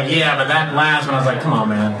laughs, I was like, yeah, but that last one, I was like, come on,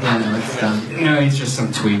 man. Yeah, no, it's done. He's just some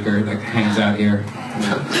tweaker that hangs out here.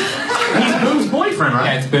 He's Boone's boyfriend, right?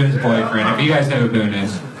 Yeah, it's Boone's boyfriend. If you guys know who Boone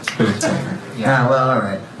is, it's Boone's boyfriend. Yeah, well, all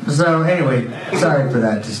right. So anyway, sorry for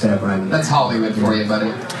that to step on. That's Hollywood for you,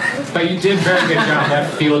 buddy. But you did a very good job.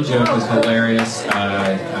 That field joke was hilarious.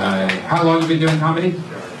 How long have you been doing comedy?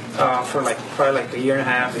 For probably like a year and a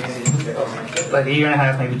half. Like a year and a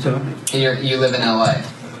half, maybe 2. And you live in LA?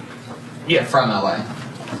 Yeah. From LA?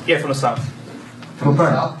 Yeah, from the south. From the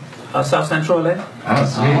south? South Central LA. Oh,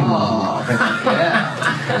 sweet. Oh,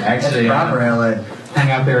 yeah. Actually, Proper LA. hung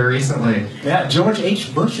out there recently. Yeah, George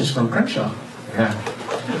H. Bush is from Crenshaw. Yeah.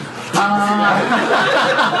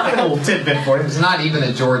 A little tidbit for you. There's not even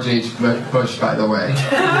a George H. Bush, by the way.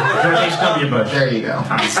 George H.W. Bush. There you go.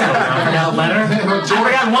 I forgot a letter?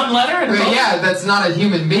 I got one letter? But yeah, that's not a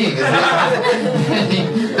human being. Is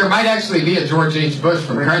it? There might actually be a George H. Bush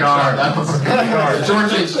from Crenshaw.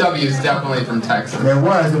 George H.W. is definitely from Texas. There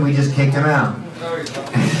was, and we just kicked him out.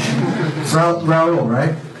 Raul,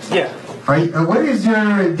 right? Yeah. What is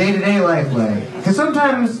your day-to-day life like? Because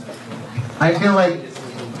sometimes I feel like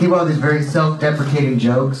people have these very self-deprecating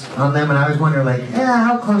jokes on them, and I always wonder, like,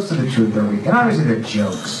 how close to the truth are we? And obviously they're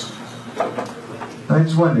jokes. I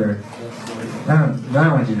just wonder. I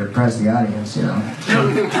don't want you to depress the audience, you know.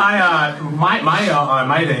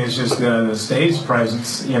 My thing is just the stage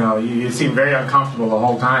presence. You seem very uncomfortable the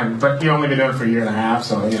whole time, but you only been doing it for a year and a half,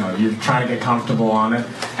 so you're trying to get comfortable on it.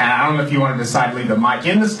 And I don't know if you want to decide to leave the mic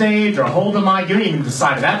in the stage or hold the mic. You didn't even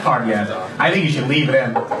decide that part yet. I think you should leave it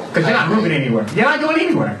in because you're not moving anywhere. You're not going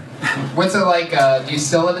anywhere. What's it like? Do you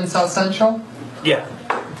still live in South Central? Yeah.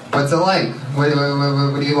 What's it like? What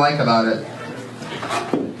do you like about it?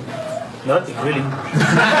 Nothing really.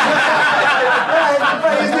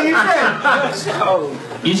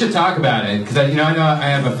 You should talk about it because I know I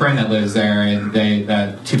have a friend that lives there, and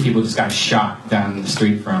two people just got shot down the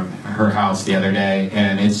street from her house the other day,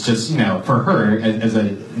 and it's just for her as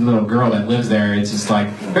a little girl that lives there, it's just like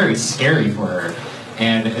very scary for her.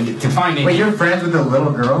 And to find it. Wait, you're friends with a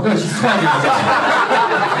little girl? No, she's 12 years old.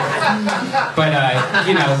 But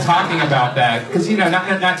talking about that because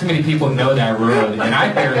not too many people know that road, and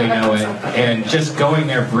I barely know it. And just going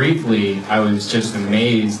there briefly, I was just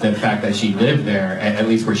amazed at the fact that she lived there, at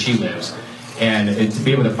least where she lives. And to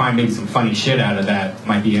be able to find maybe some funny shit out of that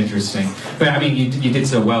might be interesting. But I mean, you did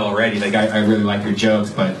so well already. Like I really like your jokes,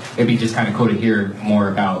 but it'd be just kind of cool to hear more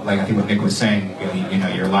about, like I think what Nick was saying,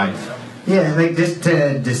 your life. Yeah, like just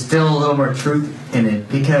to distill a little more truth in it,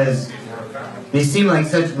 because they seem like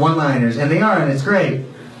such one-liners, and they are, and it's great.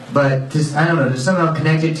 But just I don't know, just somehow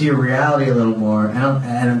connect it to your reality a little more.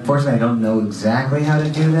 And unfortunately, I don't know exactly how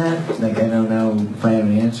to do that. Like I don't know if I have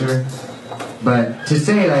an answer. But to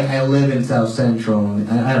say like I live in South Central,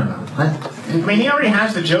 I don't know. I mean, he already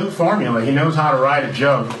has the joke formula. He knows how to write a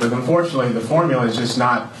joke, but unfortunately, the formula is just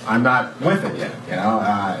not. I'm not with it yet.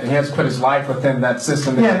 He has to put his life within that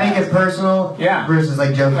system. Yeah, make it personal. Yeah. Versus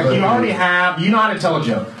like joke. Like you already have. You know how to tell a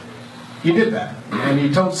joke. You did that, and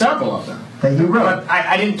you told several of them. That you wrote. But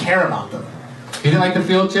I didn't care about them. You didn't like the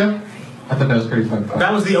field joke? I thought that was pretty fun.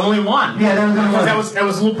 That was the only one. Yeah, that was the only one. That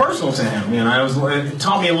was a little personal to him. It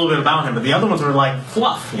taught me a little bit about him. But the other ones were like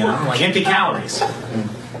fluff. Like empty calories.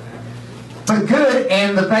 But good,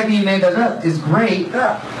 and the fact that you made that up is great.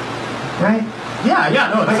 Yeah. Right? Yeah,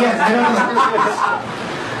 no. But yeah, I don't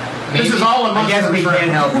know. This is all a I guess we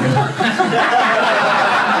can't help you.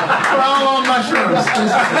 We're all on mushrooms.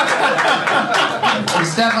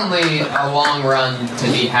 There's definitely a long run to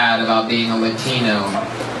be had about being a Latino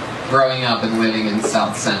growing up and living in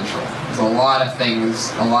South Central. There's a lot of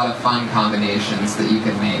things, a lot of fun combinations that you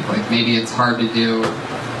can make. Like maybe it's hard to do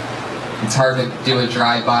a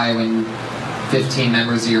drive-by when 15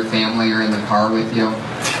 members of your family are in the car with you.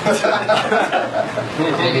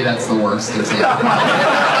 Maybe that's the worst example.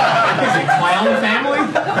 Is it clown family?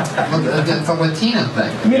 It's a Latino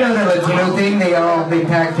thing. You know the Latino thing? They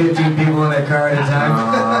pack 15 people in their car at a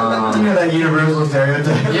time. You know that universal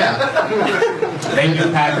stereotype? Yeah. They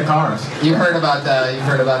do pack the cars. You heard about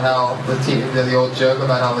how the old joke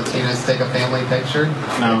about how Latinos take a family picture?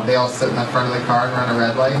 No. They all sit in the front of the car and run a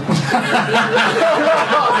red light.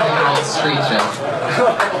 It's a street joke.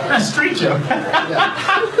 A street joke.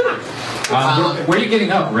 Where are you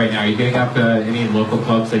getting up right now? Are you getting up any local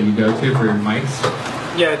clubs that you go to for your mics?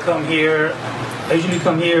 Yeah, I come here. I usually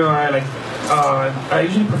come here, or I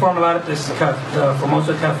usually perform a lot at this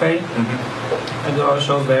Formosa Cafe. Mm-hmm. I do all the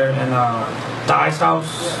shows there, and the Ice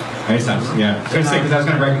House. Ice House, yeah. I was going to say, because I was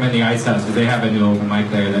going to recommend the Ice House, because they have a new open mic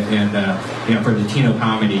there, and for Latino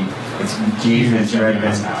comedy, it's Jesus right at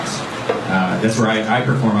Ice House. That's where I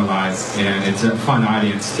perform a lot, and it's a fun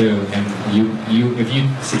audience too. And if you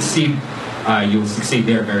succeed, you'll succeed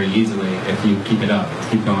there very easily if you keep it up,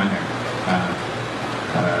 keep going there.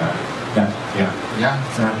 Yeah,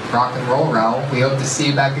 so rock and roll, Raul. We hope to see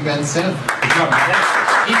you back again soon.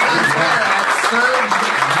 He's on Twitter at Surge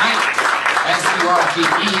Night,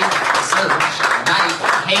 S-U-R-G-E, Surge Night,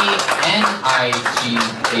 K-N-I-G-H-T,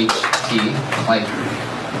 like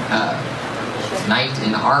knight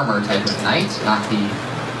in armor type of night, not the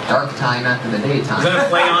dark time after the daytime. Is that a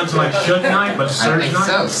play on to like Suge Knight, but Surge Knight? I think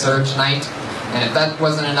so, Surge Night. And if that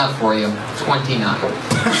wasn't enough for you, 29.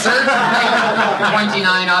 Surge Night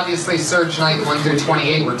 29, obviously Surge Night 1 through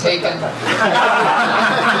 28 were taken. When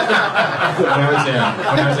I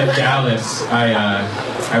was at Dallas,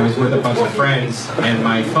 I was with a bunch of friends, and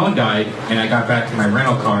my phone died, and I got back to my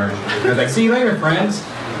rental car. I was like, "See you later, friends."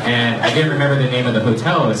 And I didn't remember the name of the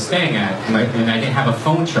hotel I was staying at, and I didn't have a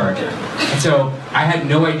phone charger. And so I had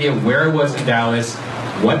no idea where I was in Dallas,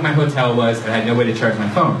 what my hotel was, and I had no way to charge my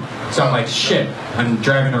phone. So I'm like, shit, I'm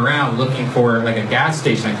driving around looking for like a gas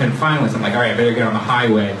station. I couldn't find one, so I'm like, all right, I better get on the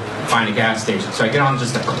highway, find a gas station. So I get on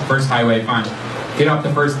just the first highway, get off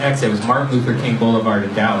the first exit. It was Martin Luther King Boulevard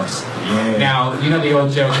in Dallas. Yeah. Now, you know the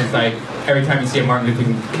old joke is like, every time you see a Martin Luther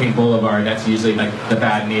King Boulevard, that's usually like the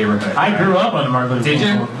bad neighborhood. I grew up on the Martin Luther King. Did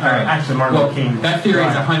you? All right. Actually, Martin Luther King. That theory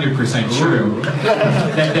is 100% true.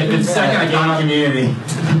 The second I got community.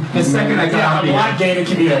 The second I got out the black gated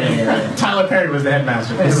community. Tyler Perry was the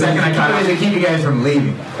headmaster. The second I got out, to keep you guys from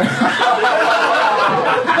leaving.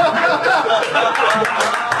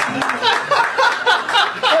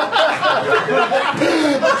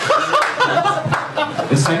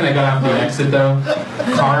 the second I got off the exit, though,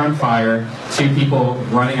 car on fire, 2 people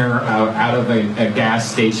running out of a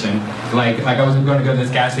gas station. Like I was going to go to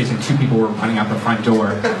this gas station, 2 people were running out the front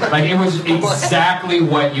door. Like it was exactly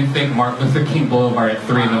what you think Martin Luther King Boulevard at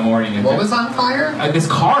 3 in the morning. What was on fire? This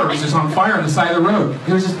car was just on fire on the side of the road.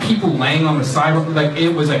 There was just people laying on the sidewalk. Like it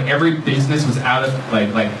was like every business was out of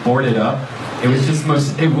like boarded up. It was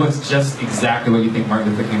just exactly what you think Martin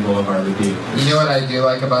Luther King Boulevard would be. You know what I do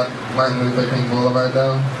like about Martin Luther King Boulevard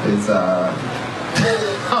though? Is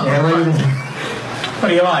what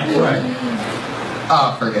do you like? What?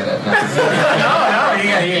 Oh, forget it. No, you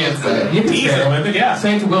can't say it. You can say it with it, yeah.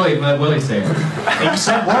 Say it to Willie, let Willie say it. You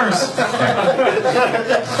said worse.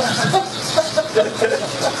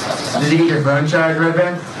 Did you get your phone charged, Red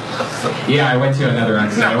Band? Yeah, I went to another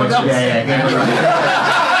exit. Your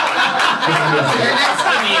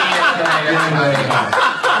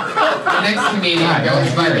next comedian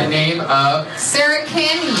goes by the name of Sarah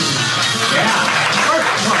Candy. Yeah.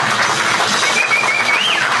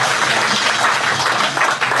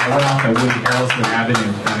 I went off the Woody Harrelson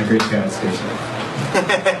Avenue on a great gas station.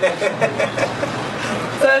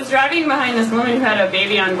 So I was driving behind this woman who had a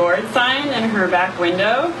baby on board sign in her back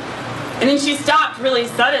window. And then she stopped really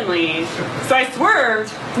suddenly. So I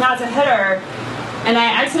swerved not to hit her. And I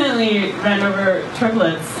accidentally ran over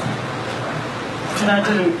triplets. So that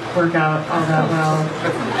didn't work out all that well.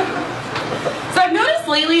 So I've noticed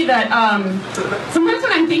lately that sometimes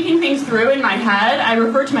when I'm thinking things through in my head, I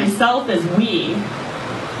refer to myself as we.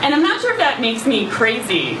 And I'm not sure if that makes me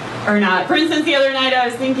crazy or not. For instance, the other night I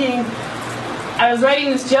was thinking, I was writing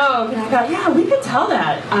this joke, and I thought, yeah, we could tell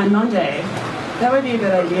that on Monday. That would be a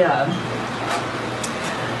good idea.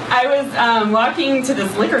 I was walking to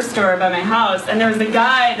this liquor store by my house, and there was a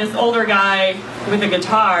guy, this older guy with a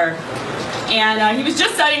guitar, And he was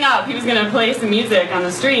just setting up. He was going to play some music on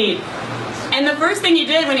the street. And the first thing he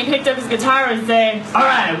did when he picked up his guitar was say, "All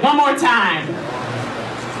right, one more time."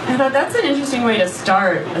 I thought that's an interesting way to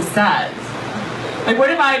start a set. Like, what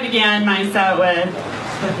if I began my set with,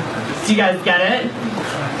 do you guys get it?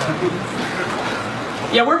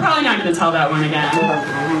 Yeah, we're probably not going to tell that one again.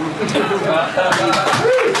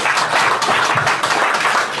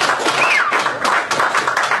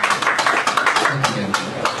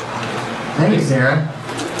 Thank you, Sarah.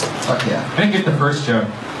 Fuck yeah. I didn't get the first joke.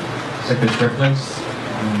 It's like the triplets.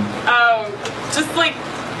 Oh, just like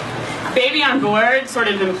baby on board sort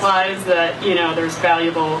of implies that, you know, there's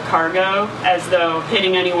valuable cargo, as though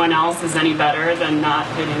hitting anyone else is any better than not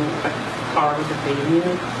hitting a car with a baby in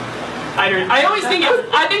it. I don't know. I always think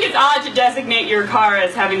it's odd to designate your car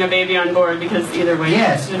as having a baby on board, because either way.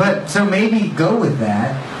 Yes, but so maybe go with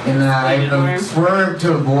that. And I swerved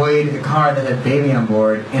to avoid a car that had baby on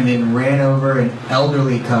board, and then ran over an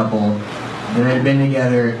elderly couple that had been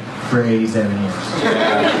together for 87 years.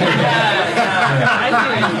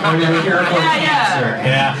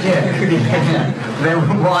 Yeah. They were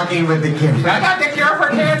walking with the kid. I got the cure for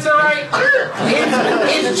cancer, right?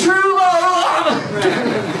 It's true love!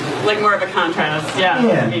 Like more of a contrast. Yeah.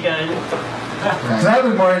 That'd be good. Because I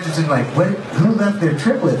was more interested in, like, who left their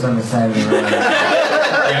triplets on the side of the road?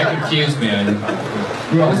 Yeah, it confused me.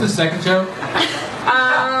 What was the second joke?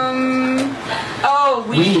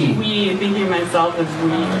 Weed. Thinking of myself as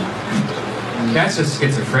weed. That's just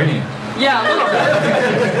schizophrenia. Yeah, a little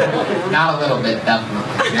bit. Not a little bit, definitely.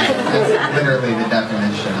 That's literally the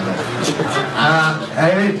definition of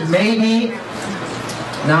it. Maybe.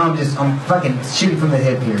 Now I'm fucking shooting from the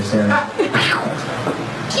hip here, Sarah.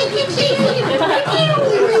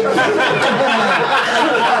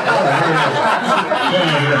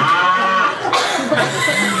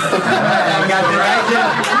 I got the right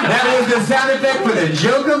joke. That is the sound effect for the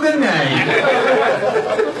joke of the night.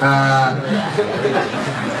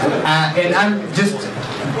 And I'm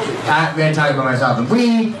going to talk about myself and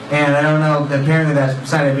weed, and I don't know, apparently that's a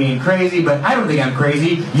sign of being crazy, but I don't think I'm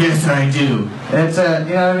crazy. Yes, I do. That's, you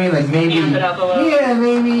know what I mean? Like, maybe, amp it up a little. Yeah,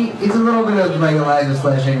 maybe, it's a little bit of, like, Eliza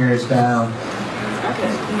Schlesinger style.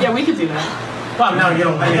 Okay. Yeah, we could do that. Well, no, you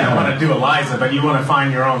don't want to do Eliza, but you want to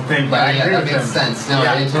find your own thing. But I agree that with makes him. sense. No,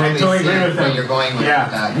 Yeah, I totally see agree with where him. you're going with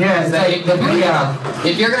that. Yeah, it's like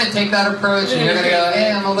if you're going to take that approach and you're going to go,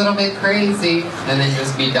 hey, I'm a little bit crazy, and then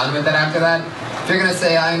just be done with it after that, if you're going to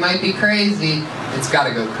say, I might be crazy, it's got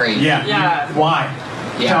to go crazy. Yeah. Why?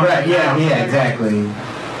 Yeah, right, yeah, exactly.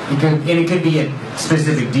 It could be a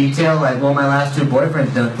specific detail, like, well, my last two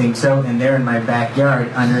boyfriends don't think so, and they're in my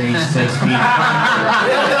backyard under age 6 feet. Something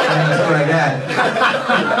like that.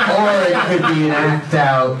 Or it could be an act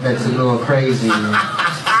out that's a little crazy.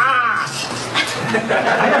 I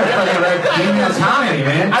gotta fucking write female comedy,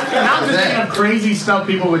 man. I'm just thinking of crazy stuff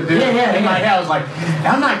people would do. Yeah. In my head, I was like,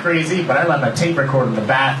 I'm not crazy, but I left my tape recorder in the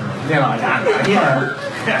bathroom. You know, like,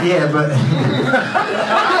 yeah, but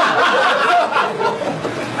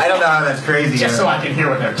I don't know how that's crazy. Just so I can hear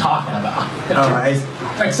what they're talking about.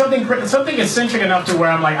 Like something eccentric enough to where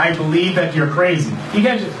I'm like, I believe that you're crazy. You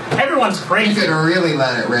can everyone's crazy. You could really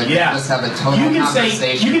let it rip. Yeah. Just have a total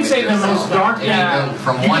conversation. You can say the most dark thing. Go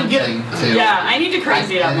from one thing to. Yeah, I need to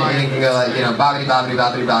crazy it up more. And you can go like, you know, bobbity bobbity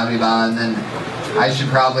bobbity bobbity bob, and then I should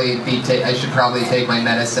probably take my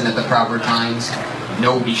medicine at the proper times.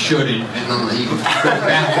 No, he shouldn't, and then you can go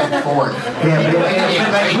back and forth.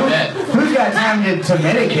 Who's got time to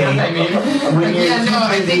medicate? I mean,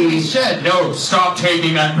 I think we should. No, stop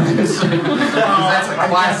taking that medicine. That's a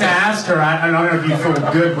classic. I ask her. I don't know if you feel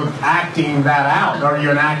good with acting that out. Are you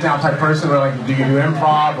an act out type person, where like, do you do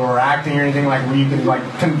improv or acting or anything like where you can like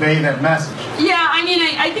convey that message? Yeah, I mean,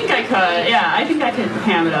 I think I could. Yeah, I think I could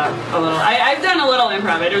ham it up a little. I've done a little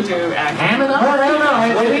improv. I don't do acting. Ham it up? Well, I don't know.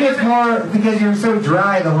 I think it's more because you're so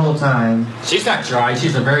dry the whole time. She's not dry.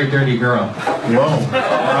 She's a very dirty girl. Whoa. She's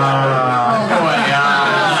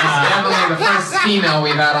definitely the first female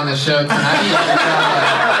we've had on the show tonight.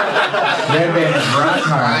 They've been rock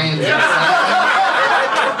hard.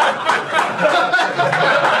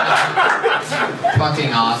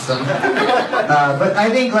 Fucking awesome. But I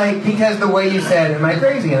think, like, because the way you said, am I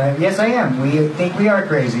crazy? And yes, I am. We think we are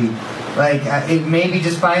crazy. Like, it maybe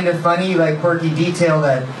just find a funny, like, quirky detail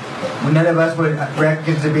that none of us would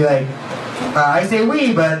recognize to be like, I say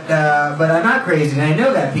we, but I'm not crazy, and I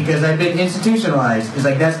know that because I've been institutionalized. It's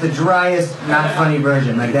like, that's the driest, not funny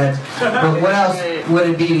version. Like, that's, but what else would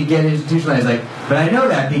it be to get institutionalized? Like, but I know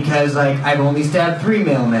that because, like, I've only stabbed 3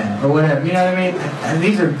 male men, or whatever, you know what I mean? And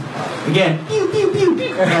these are, again, pew, pew, pew,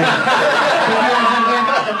 pew. And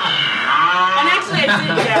actually,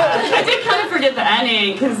 I did kind of forget the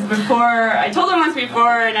ending because I told him once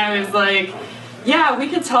before, and I was like, "Yeah, we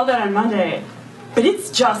could tell that on Monday, but it's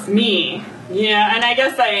just me." Yeah, and I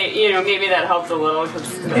guess maybe that helped a little.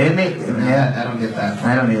 Yeah, I don't get that.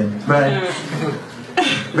 I don't either.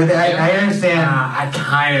 But I understand. I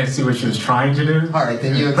kind of see what she was trying to do. All right,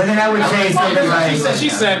 then you. But then I would say something like, She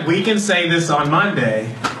said we can say this on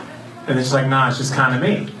Monday, and it's like, nah, it's just kind of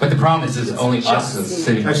me. But the problem is, it's only us that's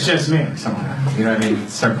sitting. It's just me. Sometimes, you know what I mean?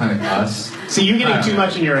 Start playing with us. See, you're getting too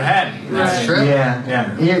much in your head. That's true.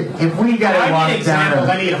 Yeah. If we gotta walk down,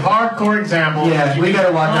 I need hardcore examples. Yeah, we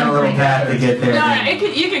gotta walk down a little path to get there. No,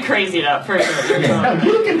 you could crazy it up for sure. No,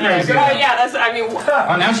 you can crazy it up. Yeah, that's. I mean,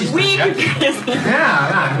 oh, now she's we could crazy. Yeah,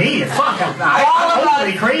 not me. Fuck, All of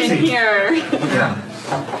us crazy. in here. Yeah.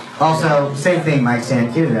 Also, same thing, Mike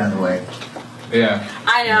Sand. Get it out of the way. Yeah.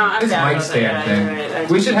 I know. I'm This bad mic with stand it. thing. Right.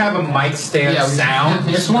 We should have a mic stand sound.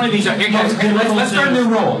 It's one of these. Let's start a new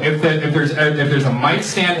rule. If there's a mic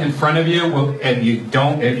stand in front of you, and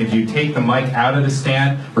if you take the mic out of the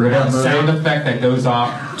stand, we're gonna have a sound effect that goes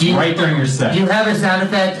off right during your set. Do you have a sound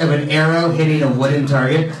effect of an arrow hitting a wooden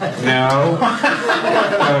target? No.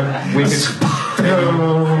 We could.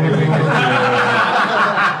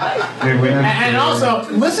 And also,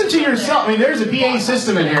 listen to yourself. I mean, there's a PA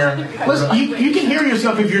system in here. Listen, you can hear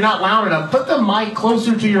yourself if you're not loud enough. Put the mic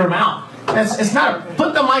closer to your mouth. It's not.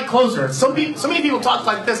 Put the mic closer. So many people talk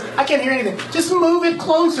like this. I can't hear anything. Just move it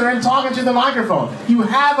closer and talk into the microphone. You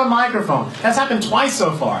have a microphone. That's happened twice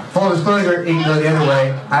so far. Full disclosure, you can go the other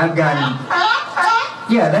way. I've gotten.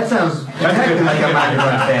 Yeah, that sounds exactly like a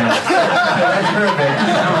microphone stand. That's perfect.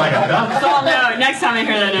 Sound like a duck. So I'll know next time I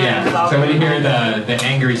hear that noise. Yeah. So when you hear the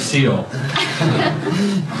angry seal,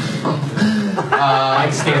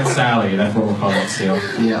 mic stand Sally. That's what we'll call it, seal.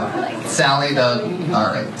 Yeah. Sally all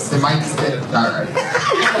right. The mic's all right.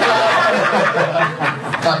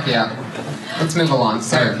 Fuck yeah. Let's move along.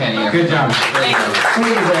 Sarah Kenny. Good job. There you go.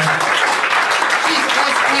 She's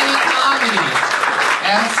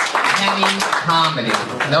S. Kenny Comedy.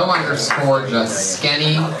 No underscore, just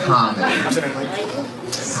Skenny Comedy.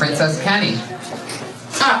 Princess Kenny.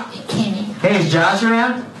 Hey, is Josh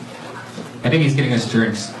around? I think he's getting us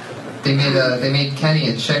drinks. They made Kenny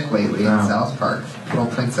a chick lately in South Park. Little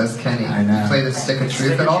Princess Kenny. I know. Play the Stick of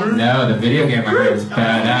Truth at all? No, the video game I heard is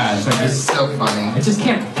badass. It's so funny. I just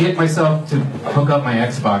can't get myself to hook up my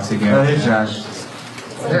Xbox again. Oh, there's Josh.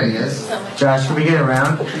 There he is. Josh, can we get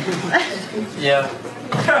around? Yeah.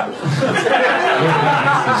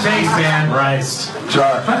 Thanks, man. Christ.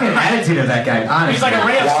 Josh. Fucking attitude of that guy, honestly. He's like a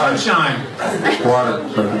ray of sunshine. Water.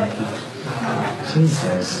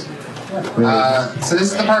 Jesus. So this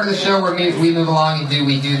is the part of the show where we move along and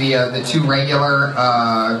we do the two regular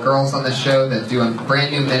girls on the show that do a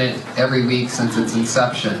brand new minute every week since its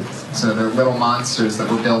inception. So they're little monsters that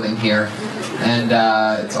we're building here, and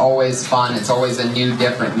it's always fun. It's always a new,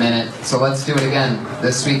 different minute. So let's do it again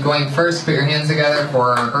this week. Going first, put your hands together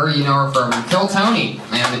for her. You know her from Kill Tony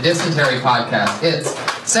and the Dysentery Podcast. It's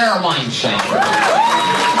Sarah Wineshank.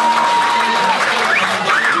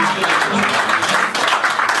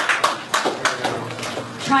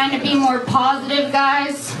 Trying to be more positive,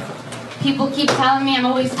 guys. People keep telling me I'm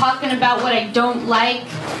always talking about what I don't like.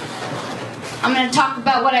 I'm going to talk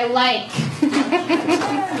about what I like.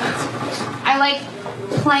 I like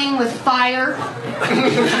playing with fire.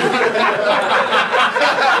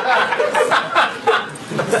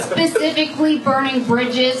 Specifically burning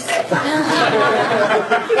bridges.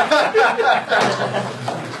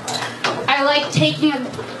 I like taking a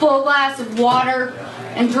full glass of water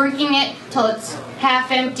and drinking it till it's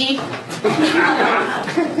half empty.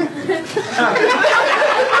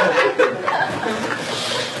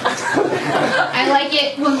 I like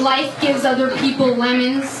it when life gives other people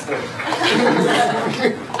lemons.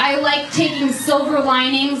 I like taking silver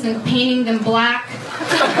linings and painting them black.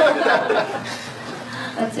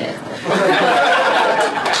 That's it.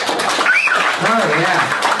 Oh, yeah.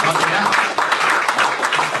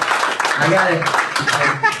 I got it.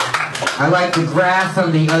 I like the grass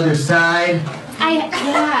on the other side.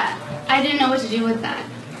 I didn't know what to do with that.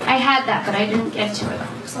 I had that, but I didn't get to it,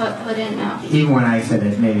 so I didn't know. Even when I said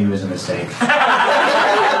it, maybe it was a mistake. No,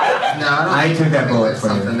 I took that bullet for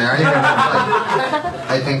something you. there.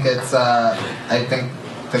 I think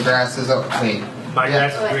the grass is. Wait. My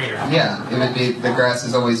grass is greener. Yeah, it would be the grass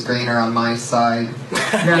is always greener on my side.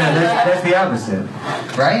 No, that's the opposite.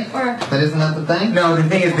 Right? But isn't that the thing? No, the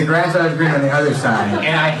thing is the grass is always green on the other side.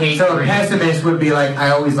 And I hate So a green. pessimist would be like, I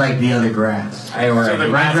always like the other grass. I already. So the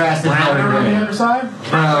My grass is brown always on the green. other side?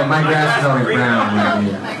 No, my grass is always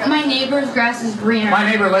brown. My neighbor's grass is greener. My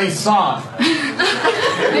neighbor lays soft.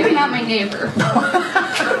 Maybe not my neighbor.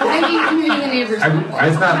 Maybe the neighbor's.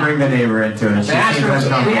 Let's not bring the neighbor into it. The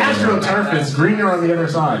AstroTurf is greener on the other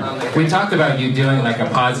side. We talked about you doing like a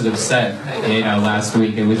positive set, last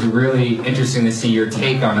week. It was really interesting to see your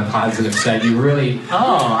take on a positive set. You really.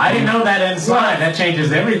 Oh, I didn't know that inside. That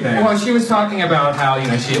changes everything. Well, she was talking about how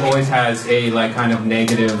she always has a like kind of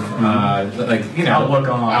negative outlook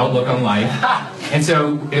on life, and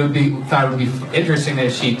so it would be interesting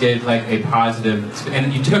that she did like a positive,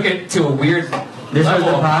 and you took it to a weird. This was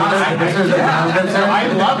the positive. This was the positive. I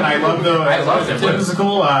love it. I love the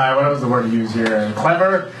whimsical. What was the word to use here?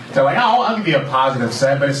 Clever. So like, I'll give you a positive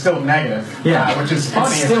set, but it's still negative. Yeah, which is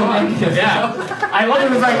funny. It's still negative. Yeah, I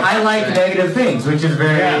love it. I like negative things, which is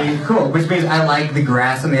very cool. Which means I like the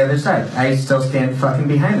grass on the other side. I still stand fucking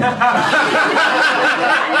behind that.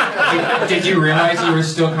 Did you realize you were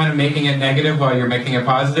still kind of making it negative while you're making it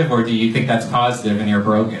positive, or do you think that's positive and you're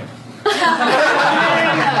broken?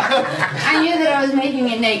 I knew that I was making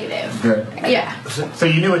it negative. Good. Yeah. So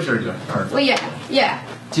you knew what you were doing. Perfect. Well, yeah.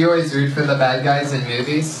 Do you always root for the bad guys in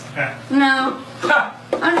movies? No.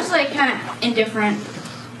 I'm just like kind of indifferent.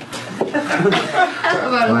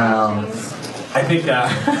 Well, I think I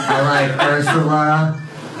like Ursula.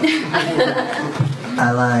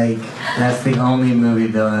 That's the only movie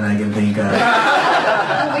villain I can think of.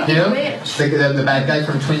 The bad guy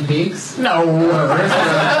from Twin Peaks? No.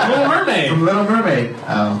 Little Mermaid. From Little Mermaid.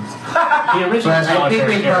 Oh. The original. But I think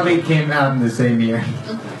they probably came out in the same year.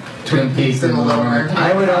 Twin Peaks and Little Mermaid.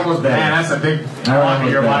 I would almost bet. Man, that's a big one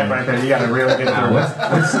in your life right there. You got to really get through it.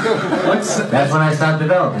 That's when I stopped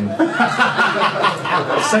developing.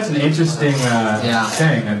 It's such an interesting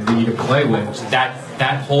thing for you to play with.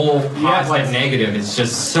 That whole positive negative is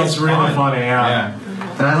just so. It's really funny. Yeah.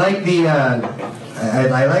 And I like the.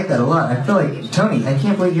 I like that a lot. I feel like, Tony, I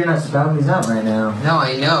can't believe you're not spouting these out right now. No,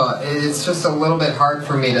 I know. It's just a little bit hard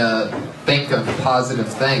for me to think of positive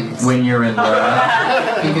things. When you're in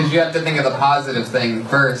love. Because you have to think of the positive thing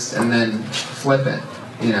first and then flip it,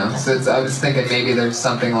 So I was thinking maybe there's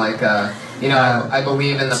something like, I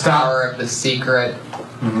believe in the power of the secret.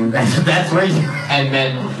 Mm-hmm. That's where you... And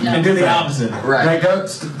then... And do the opposite. Right. Like, go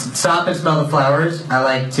stop and smell the flowers. I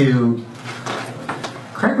like to...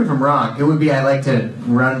 Correct me if I'm wrong. It would be I like to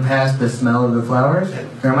run past the smell of the flowers.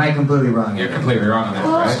 Or am I completely wrong? You're completely wrong on that,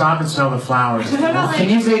 right? Stop and smell the flowers. Can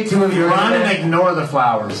you say two of your... Run and ignore the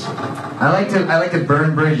flowers. I like to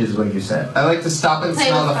burn bridges, what you said. I like to stop and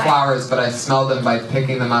smell the flowers, but I smell them by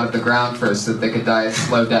picking them out of the ground first so that they could die a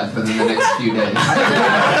slow death within the next few days.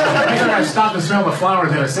 I stop and smell the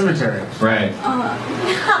flowers at a cemetery. Right.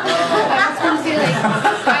 That's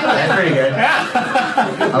pretty good.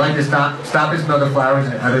 I like to stop and smell the flowers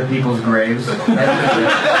at other people's graves. That's pretty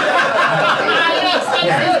good.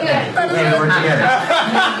 Yeah, we're together.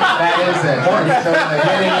 That is it.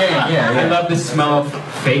 I love the smell of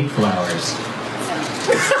fake flowers.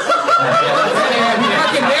 You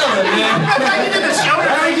fucking nailed it, man. I did the show.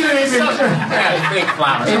 How are you doing this? Fake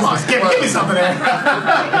flowers. Come on, give me something there.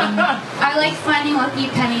 I like finding lucky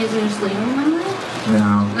pennies and just leaving them there.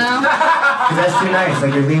 No. Because that's too nice.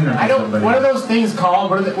 Like you're leaving them for somebody. What are those things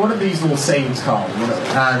called? What are these little sayings called?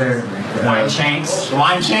 They're wine shanks.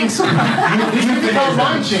 Wine shanks? You call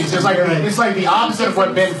wine shanks. It's like the opposite of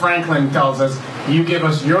what Ben Franklin tells us. You give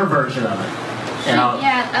us your version of it.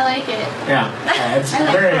 Yeah, I like it. Yeah, it's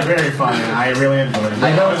very, very fun. I really enjoy it.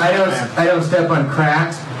 I don't step on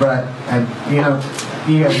cracks, but you guys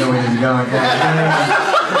know where this is going.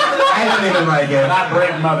 I don't even like it. Not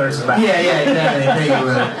brave mothers about it. Yeah, exactly. Thank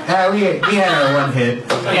you, we had our one hit.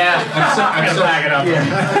 Yeah, I'm so back it up.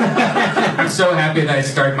 Yeah. I'm so happy that I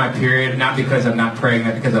started my period, not because I'm not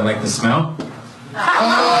pregnant, because I like the smell.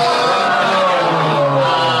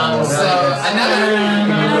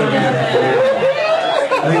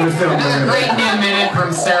 Another great new minute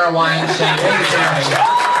from Sarah Wineshank.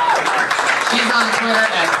 She's on Twitter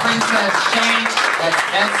at Princess Shank. That's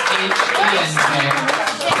S-H-E-N-K.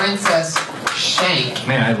 Princess Shank.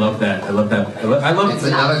 Man, I love that. I love It's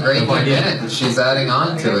another great new minute that she's adding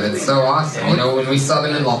on to it. It's so awesome. When we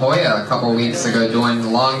subbed in La Jolla a couple weeks ago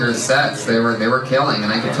doing longer sets, they were killing,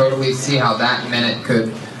 and I could totally see how that minute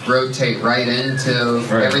could rotate right into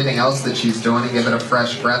everything else that she's doing and give it a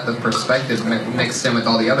fresh breath of perspective mixed in with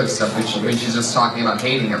all the other stuff when she's just talking about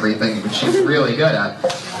hating everything, which she's really good at.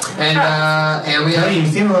 And we you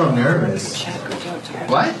seem a little nervous.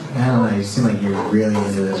 What? I don't know, you seem like you're really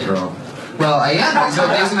into this role. Well, I am. So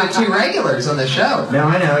these are the two regulars on the show. No,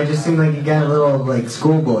 I know. It just seemed like you got a little like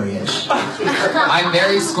schoolboyish. I'm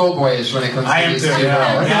very schoolboyish when it comes to these two.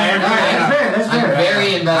 Yeah. That's fair. I'm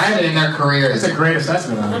very invested in their careers. That's a great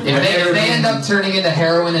assessment on it. If they end up turning into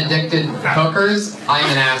heroin-addicted hookers, I'm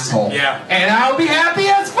an asshole. Yeah. And I'll be happy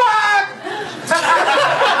as fuck!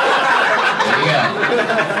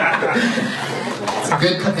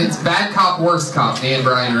 It's bad cop, worst cop. Me and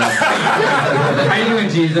Brian Rutherford. How you doing,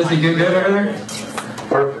 Jesus? You doing good over there?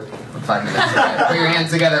 Perfect. 5 minutes. Okay. Put your hands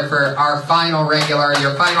together for our final regular,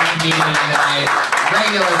 your final comedian of the night.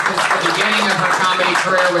 Regular since the beginning of her comedy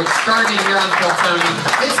career, which started here on Philtony.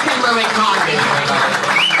 It's Kimberly Condon.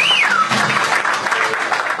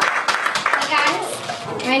 Hey guys,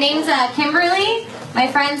 my name's Kimberly. My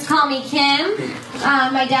friends call me Kim.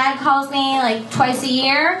 My dad calls me like twice a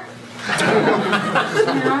year.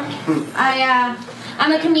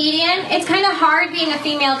 I'm a comedian. It's kind of hard being a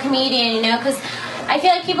female comedian, you know, because I feel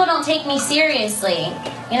like people don't take me seriously.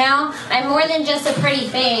 You know, I'm more than just a pretty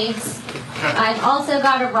face. I've also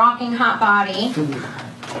got a rocking hot body.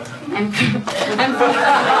 I'm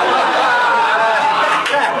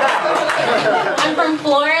from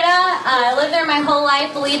Florida. I lived there my whole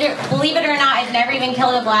life. Believe it or not, I've never even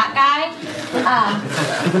killed a black guy.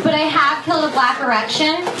 But I have killed a black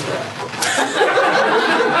erection.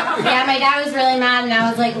 Yeah, my dad was really mad, and I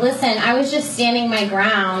was like, listen, I was just standing my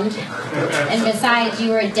ground. And besides,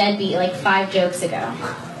 you were a deadbeat like 5 jokes ago.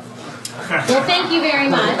 Well, thank you very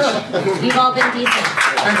much. You've all been decent.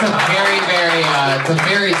 That's a it's a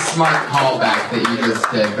very smart callback that you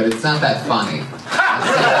just did, but it's not that funny.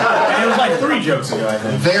 It was like 3 jokes ago, I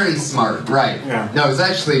think. Very smart, right. Yeah. No, it's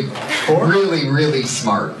actually really, really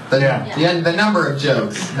smart. The number of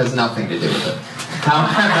jokes has nothing to do with it.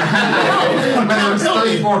 But it was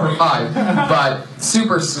 3, 4, or 5. But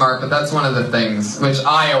super smart, but that's one of the things which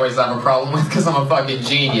I always have a problem with because I'm a fucking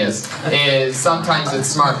genius, is sometimes it's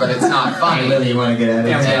smart, but it's not funny. Really, you want to get out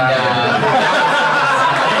of here?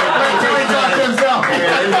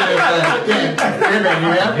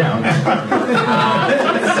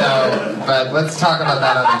 But let's talk about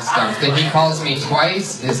that other stuff. That he calls me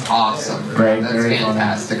twice is awesome. Great, that's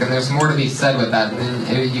fantastic. And there's more to be said with that.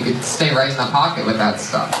 And you could stay right in the pocket with that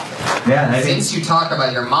stuff. Yeah. Since you talk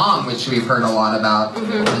about your mom, which we've heard a lot about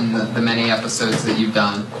in the many episodes that you've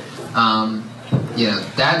done, you know,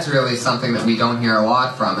 that's really something that we don't hear a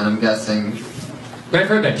lot from. And I'm guessing. But I've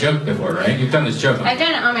heard that joke before, right? You've done this joke. I've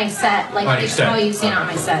done it on my set, like you've seen it on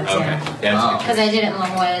my sets, yeah. Because I did it in La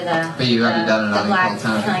Jolla, But you haven't done it on black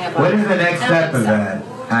Equal Time. killing a What is the next step of that?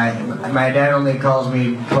 My dad only calls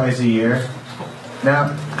me twice a year.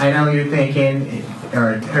 Now, I know you're thinking,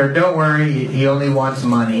 or don't worry, he only wants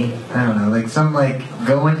money. I don't know, like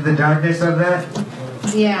go into the darkness of that?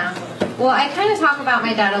 Yeah. Well, I kind of talk about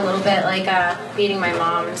my dad a little bit, like beating my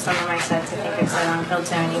mom in some of my sets. I think I've said on Phil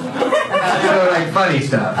Tony. So, like, funny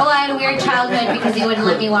stuff. Oh, I had a weird childhood because he wouldn't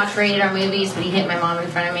let me watch rated R movies, but he hit my mom in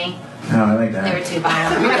front of me. Oh, I like that. They were too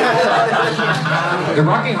violent. The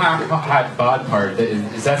rocking hot bod part,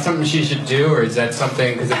 is that something she should do, or is that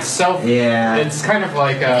something, because it's Yeah. It's kind of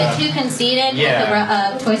like Is it too conceited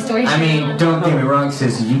with the Toy Story? I mean, don't get me wrong,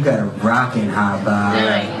 sis, you got a rocking hot bod.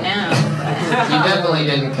 I know. You definitely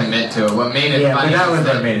didn't commit to it. What made it funny? Yeah, but that was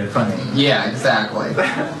what made it funny. Yeah, exactly.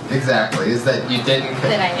 Exactly. Is that you didn't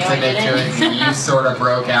commit to it, and you sort of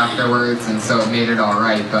broke afterwards, and so it made it all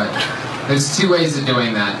right. But there's 2 ways of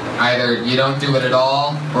doing that. Either you don't do it at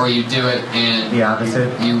all, or you do it and the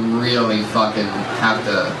opposite. You really fucking have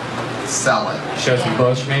to sell it. Show some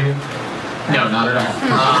bush, maybe? No, not at all.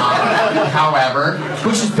 However,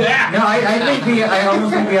 Bush is back. No, I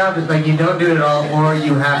almost think the opposite. Like, you don't do it at all, or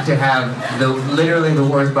you have to have literally the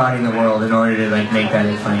worst body in the world in order to like make that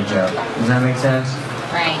a funny joke. Does that make sense?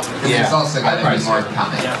 Right. Yeah. It's also got to be more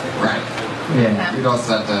coming. Right. Yeah. You'd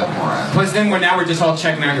also have to have more. Plus, then now we're just all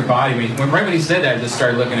checking out your body. Right when he said that, I just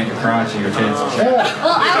started looking at your crotch and your tits.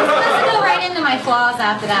 Well, I was supposed to go right into my flaws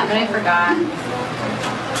after that, but I forgot.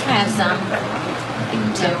 I have some.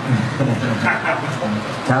 Too.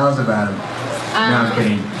 Tell us about him. No, I'm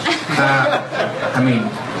kidding. I mean,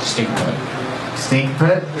 stinky butt. Stinky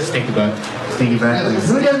butt? Stinky butt. Stinky butt.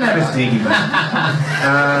 Who doesn't have a stinky butt?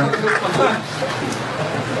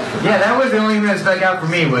 Yeah, that was the only thing that stuck out for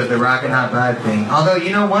me was the rockin' hot bod thing. Although,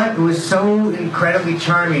 you know what? It was so incredibly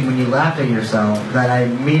charming when you laughed at yourself that I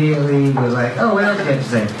immediately was like, oh, what else can I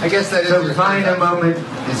say? I guess that is so find a moment.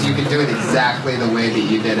 Is you can do it exactly the way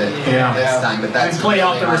that you did it this time, but that's and play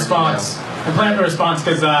off the response. And play off the response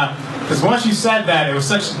because once you said that, it was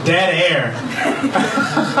such dead air.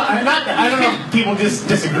 I don't know if people just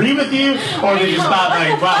disagree with you or they just thought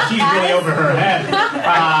like, wow, she's really over her head.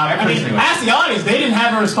 I mean, ask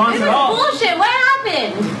response This at is all. bullshit. What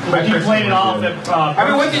happened? But you played it off. I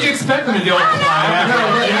mean, what did you expect them to do?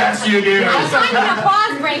 Yes, you do. I was finding an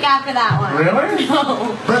applause break after that one. Really?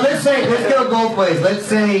 No. But let's go both ways. Let's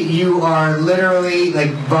say you are literally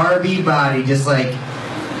like Barbie body, just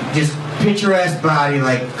picturesque body,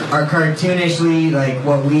 like are cartoonishly like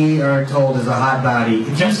what we are told is a hot body.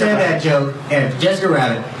 If you said that joke and Jessica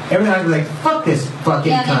Rabbit, everyone would be like, fuck this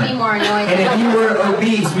fucking Yeah, cunt. they'd be more annoyed. And if you were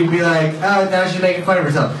obese, we'd be like, oh, now she's making fun of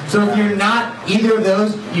herself. So if you're not either of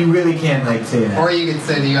those, you really can't like say that. Or you could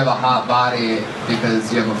say that you have a hot body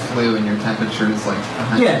because you have a flu and your temperature is like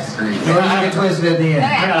 100 Yes. degrees. Or you can twist it at the end.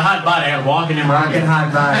 I got a hot body. I got walking and Rockin'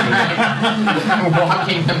 hot body.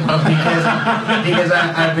 Walking pneumonia. because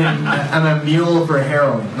I'm a mule for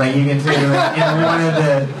heroin. Like you can say like, in one of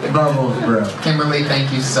the bubbles, bro. Kimberly,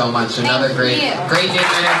 thank you so much. Another great you. new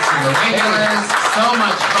minutes from the regulars. So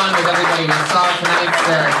much fun with everybody we saw tonight.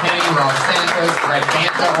 Sarah Kenny, Ross Santos, Brett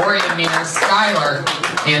Banta, Orion Mears, Skylar,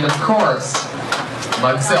 and of course,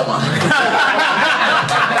 Mugzilla.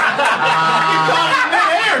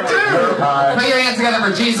 Put your hands together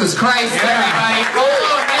for Jesus Christ, everybody.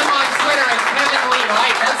 Follow him on Twitter at Kevin Lee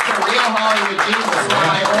Light. That's the real Hollywood Jesus. One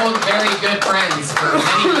of my old, very good friends for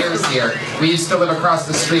many years here. We used to live across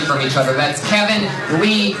the street from each other. That's Kevin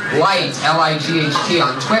Lee Light, L-I-G-H-T,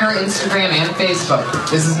 on Twitter, Instagram, and Facebook.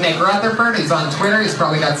 This is Nick Rutherford. He's on Twitter. He's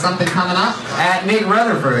probably got something coming up. At Nick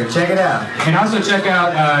Rutherford. Check it out. And also check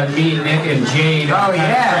out me, Nick, and Jade. Oh,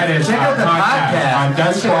 yeah. Check out the podcast. On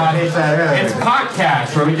Dust Squad. It's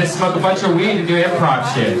podcast where we just smoke a bunch of weed and do improv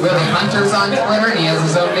shit. Willie Hunter's on Twitter, and he has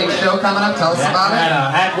his own big show coming up. Tell us about it.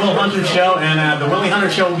 At Will Hunter Show, and the Willie Hunter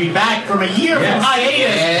Show will be back from a year from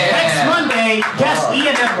hiatus next Monday. Guest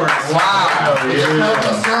Ian Edwards. Wow. Did you know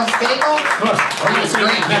Earl Skakel? He was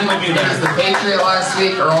great. He was the Patriot last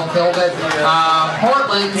week. Earl killed it.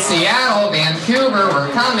 Portland, Seattle, Vancouver, we're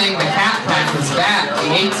coming. The Cat Pack is back the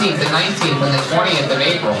 18th and 19th and the 20th of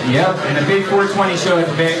April. Yep, and the big 420 show at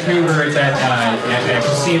Vancouver. It's at a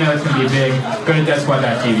casino. It's going to be big. Go to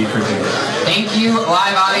DeathSquad.tv for tickets. Thank you,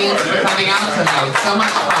 live audience, for coming out tonight. So much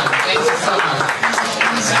fun. Thanks so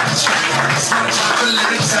much.